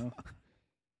face now.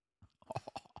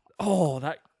 Oh,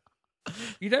 that...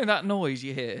 You know that noise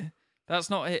you hear? That's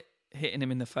not hitting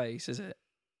him in the face, is it?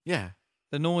 yeah,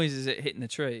 The noise is it hitting the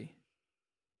tree.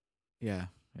 yeah.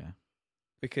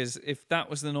 Because if that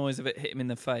was the noise of it hit him in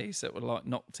the face, it would like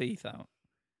knock teeth out.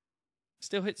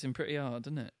 Still hits him pretty hard,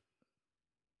 doesn't it?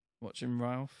 Watching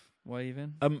Ralph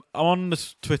waving. I'm on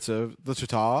the Twitter,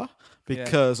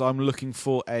 because I'm looking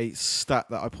for a stat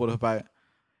that I pulled up about.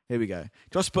 Here we go.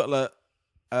 Josh Butler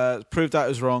proved I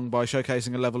was wrong by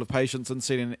showcasing a level of patience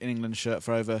unseen in England's shirt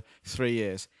for over 3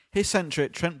 years. His century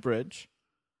at Trent Bridge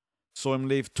saw him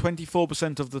leave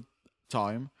 24% of the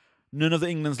time. None of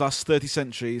England's last 30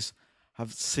 centuries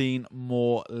have seen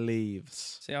more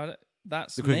leaves. See,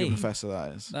 that's The cricket me. professor,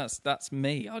 that is. That's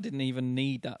me. I didn't even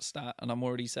need that stat, and I'm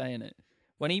already saying it.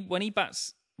 When he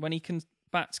bats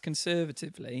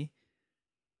conservatively,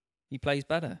 he plays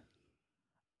better.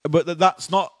 But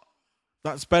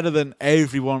that's better than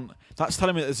everyone. That's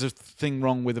telling me that there's a thing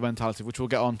wrong with the mentality, which we'll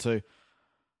get on to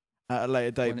at a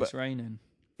later date. When But it's raining.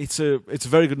 it's a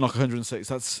very good knock, 106.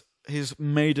 That's his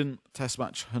maiden Test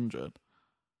match 100.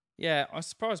 Yeah, I was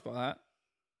surprised by that.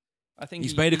 I think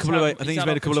He's made a couple of. I think he's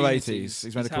made a couple of 80s.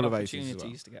 He's made a couple of 80s.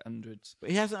 opportunities to get hundreds. But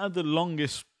he hasn't had the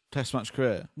longest Test match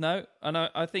career. No, and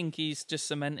I think he's just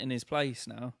cementing his place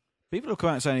now. People have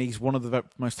come out saying he's one of the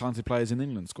most talented players in the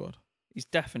England squad. He's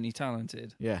definitely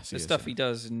talented. Yes, The stuff he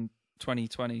does in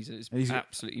 2020s is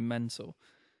absolutely mental,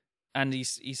 and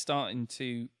he's starting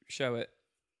to show it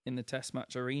in the Test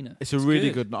match arena. It's a really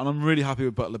good, and I'm really happy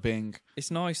with Butler being. It's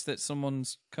nice that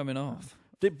someone's coming off.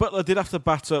 Butler did have to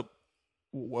bat up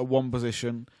one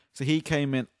position, so he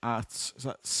came in at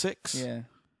 6. Yeah,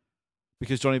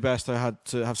 because Johnny Bairstow had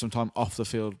to have some time off the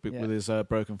field with his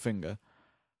broken finger.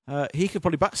 He could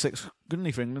probably bat 6, couldn't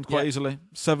he, for England, quite easily?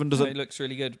 7 doesn't. It looks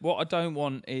really good. What I don't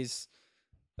want is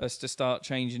us to start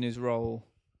changing his role.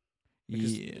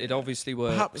 Because it obviously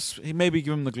works. Perhaps he maybe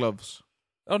give him the gloves.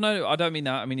 Oh, no, I don't mean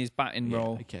that. I mean his batting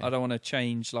role. Okay. I don't want to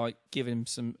change, give him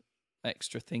some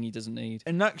extra thing he doesn't need.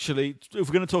 And actually, if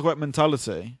we're going to talk about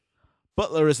mentality,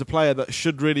 Butler is the player that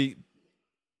should really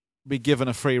be given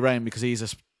a free rein because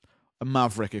he's a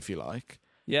maverick, if you like.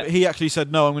 Yeah. But he actually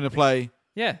said, no, I'm going to play.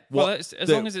 Yeah. Well, as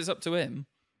long as it's up to him.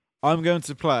 I'm going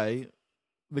to play.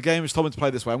 The game has told me to play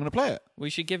this way. I'm going to play it. We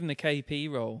should give him the KP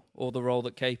role, or the role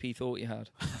that KP thought he had.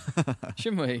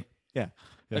 Shouldn't we? Yeah.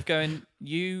 Of going,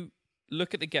 you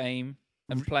look at the game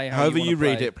and play however you you play.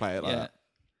 read it, play it like that.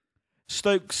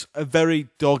 Stokes, a very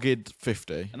dogged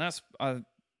 50. And that's I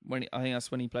think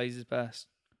that's when he plays his best.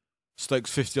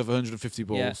 Stokes 50 of 150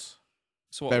 balls. Yeah.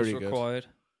 That's what Very was good. required.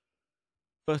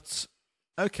 But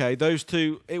okay, those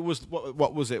two. It was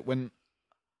what was it when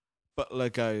Butler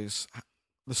goes?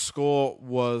 The score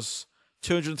was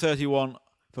 231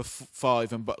 for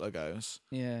 5, and Butler goes.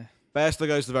 Yeah. Bairstow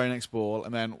goes to the very next ball,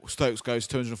 and then Stokes goes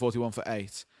 241 for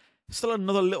 8. Still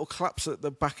another little collapse at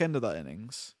the back end of that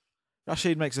innings.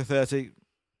 Rashid makes a 30,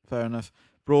 fair enough.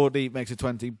 Broadie makes a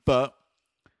 20, but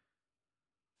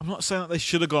I'm not saying that they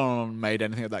should have gone on and made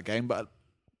anything of that game, but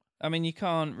I mean, you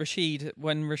can't.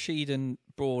 When Rashid and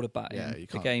Broad are batting, you the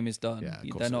can't. game is done. Yeah, of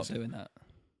course They're it not is. doing that.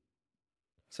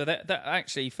 So that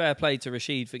actually, fair play to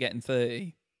Rashid for getting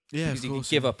 30. yeah, Because he could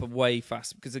give up way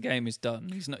fast because the game is done.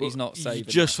 He's not saving.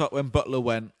 Just like when Butler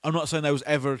went, I'm not saying there was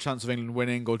ever a chance of England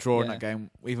winning or drawing Yeah. that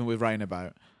game, even with rain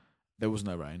about. There was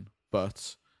no rain,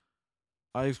 but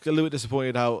I was a little bit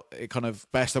disappointed how it kind of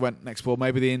Bairstow went next ball.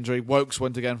 Maybe the injury. Wokes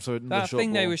went again for another that short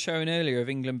thing ball. they were showing earlier of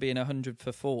England being 100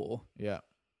 for 4. Yeah,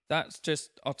 That's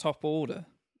just our top order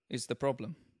is the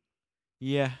problem.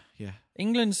 yeah.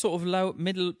 England's sort of lower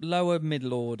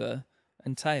middle order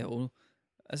and tail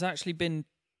has actually been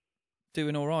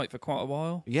doing all right for quite a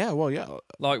while. Yeah, well, yeah.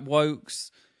 Like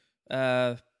Wokes,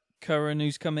 Curran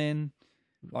who's come in,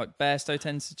 like Bairstow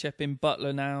tends to chip in,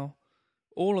 Butler now.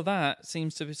 All of that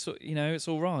seems to be, it's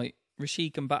all right.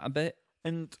 Rashid can bat a bit.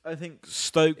 And I think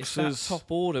Stokes It's that is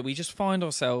top order. We just find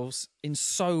ourselves in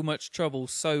so much trouble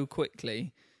so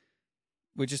quickly.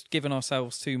 We're just giving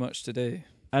ourselves too much to do.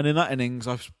 And in that innings,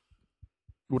 I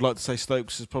would like to say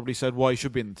Stokes has probably said why he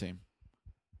should be in the team.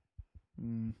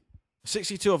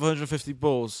 62 of 150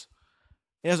 balls.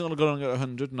 He hasn't gone and got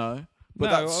 100, no.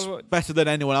 But No, that's better than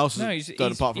anyone else No, has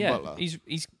done apart from Butler.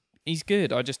 He's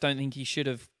good. I just don't think he should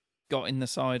have got in the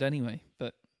side anyway.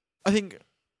 But I think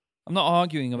I'm not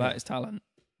arguing about his talent.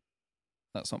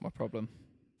 That's not my problem.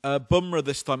 Bumrah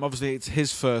this time, obviously it's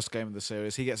his first game of the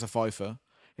series. He gets a fifer.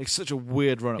 It's such a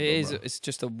weird run. It is. It's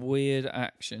just a weird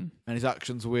action, and his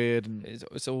action's weird, and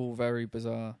it's all very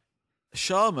bizarre.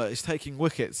 Sharma is taking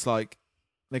wickets like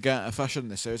they're going out of fashion in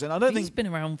this series, and I don't think he's been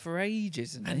around for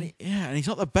ages, isn't he? And he's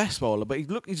not the best bowler, but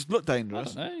he's looked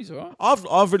dangerous. I don't know, he's alright.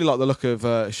 I've really liked the look of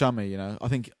Shami. You know, I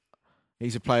think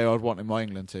he's a player I'd want in my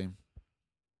England team.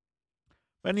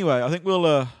 But anyway, I think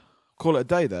we'll call it a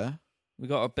day there. We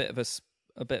got a bit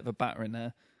of a batter in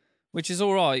there, which is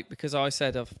all right because I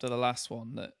said after the last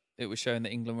one that it was showing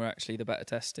that England were actually the better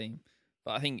test team.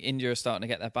 But I think India are starting to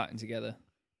get their batting together.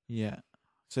 Yeah.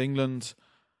 So England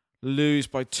lose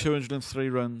by 203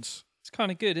 runs. It's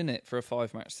kind of good, isn't it, for a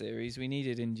 5-match series? We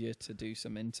needed India to do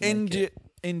something to India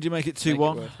make it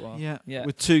 2-1. Yeah.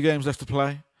 With 2 games left to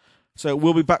play. So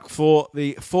we'll be back for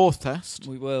the 4th test.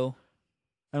 We will.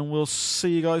 And we'll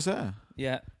see you guys there.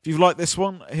 Yeah. If you've liked this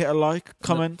one, hit a like,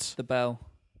 comment. The bell.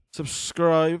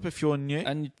 Subscribe if you're new.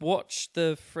 And watch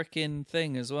the frickin'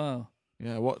 thing as well.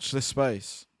 Yeah, watch this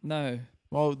space. No.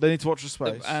 Well, they need to watch the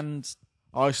space. And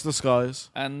Ice the Skies.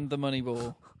 And the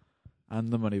Moneyball.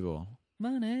 And the Moneyball.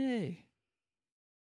 Money.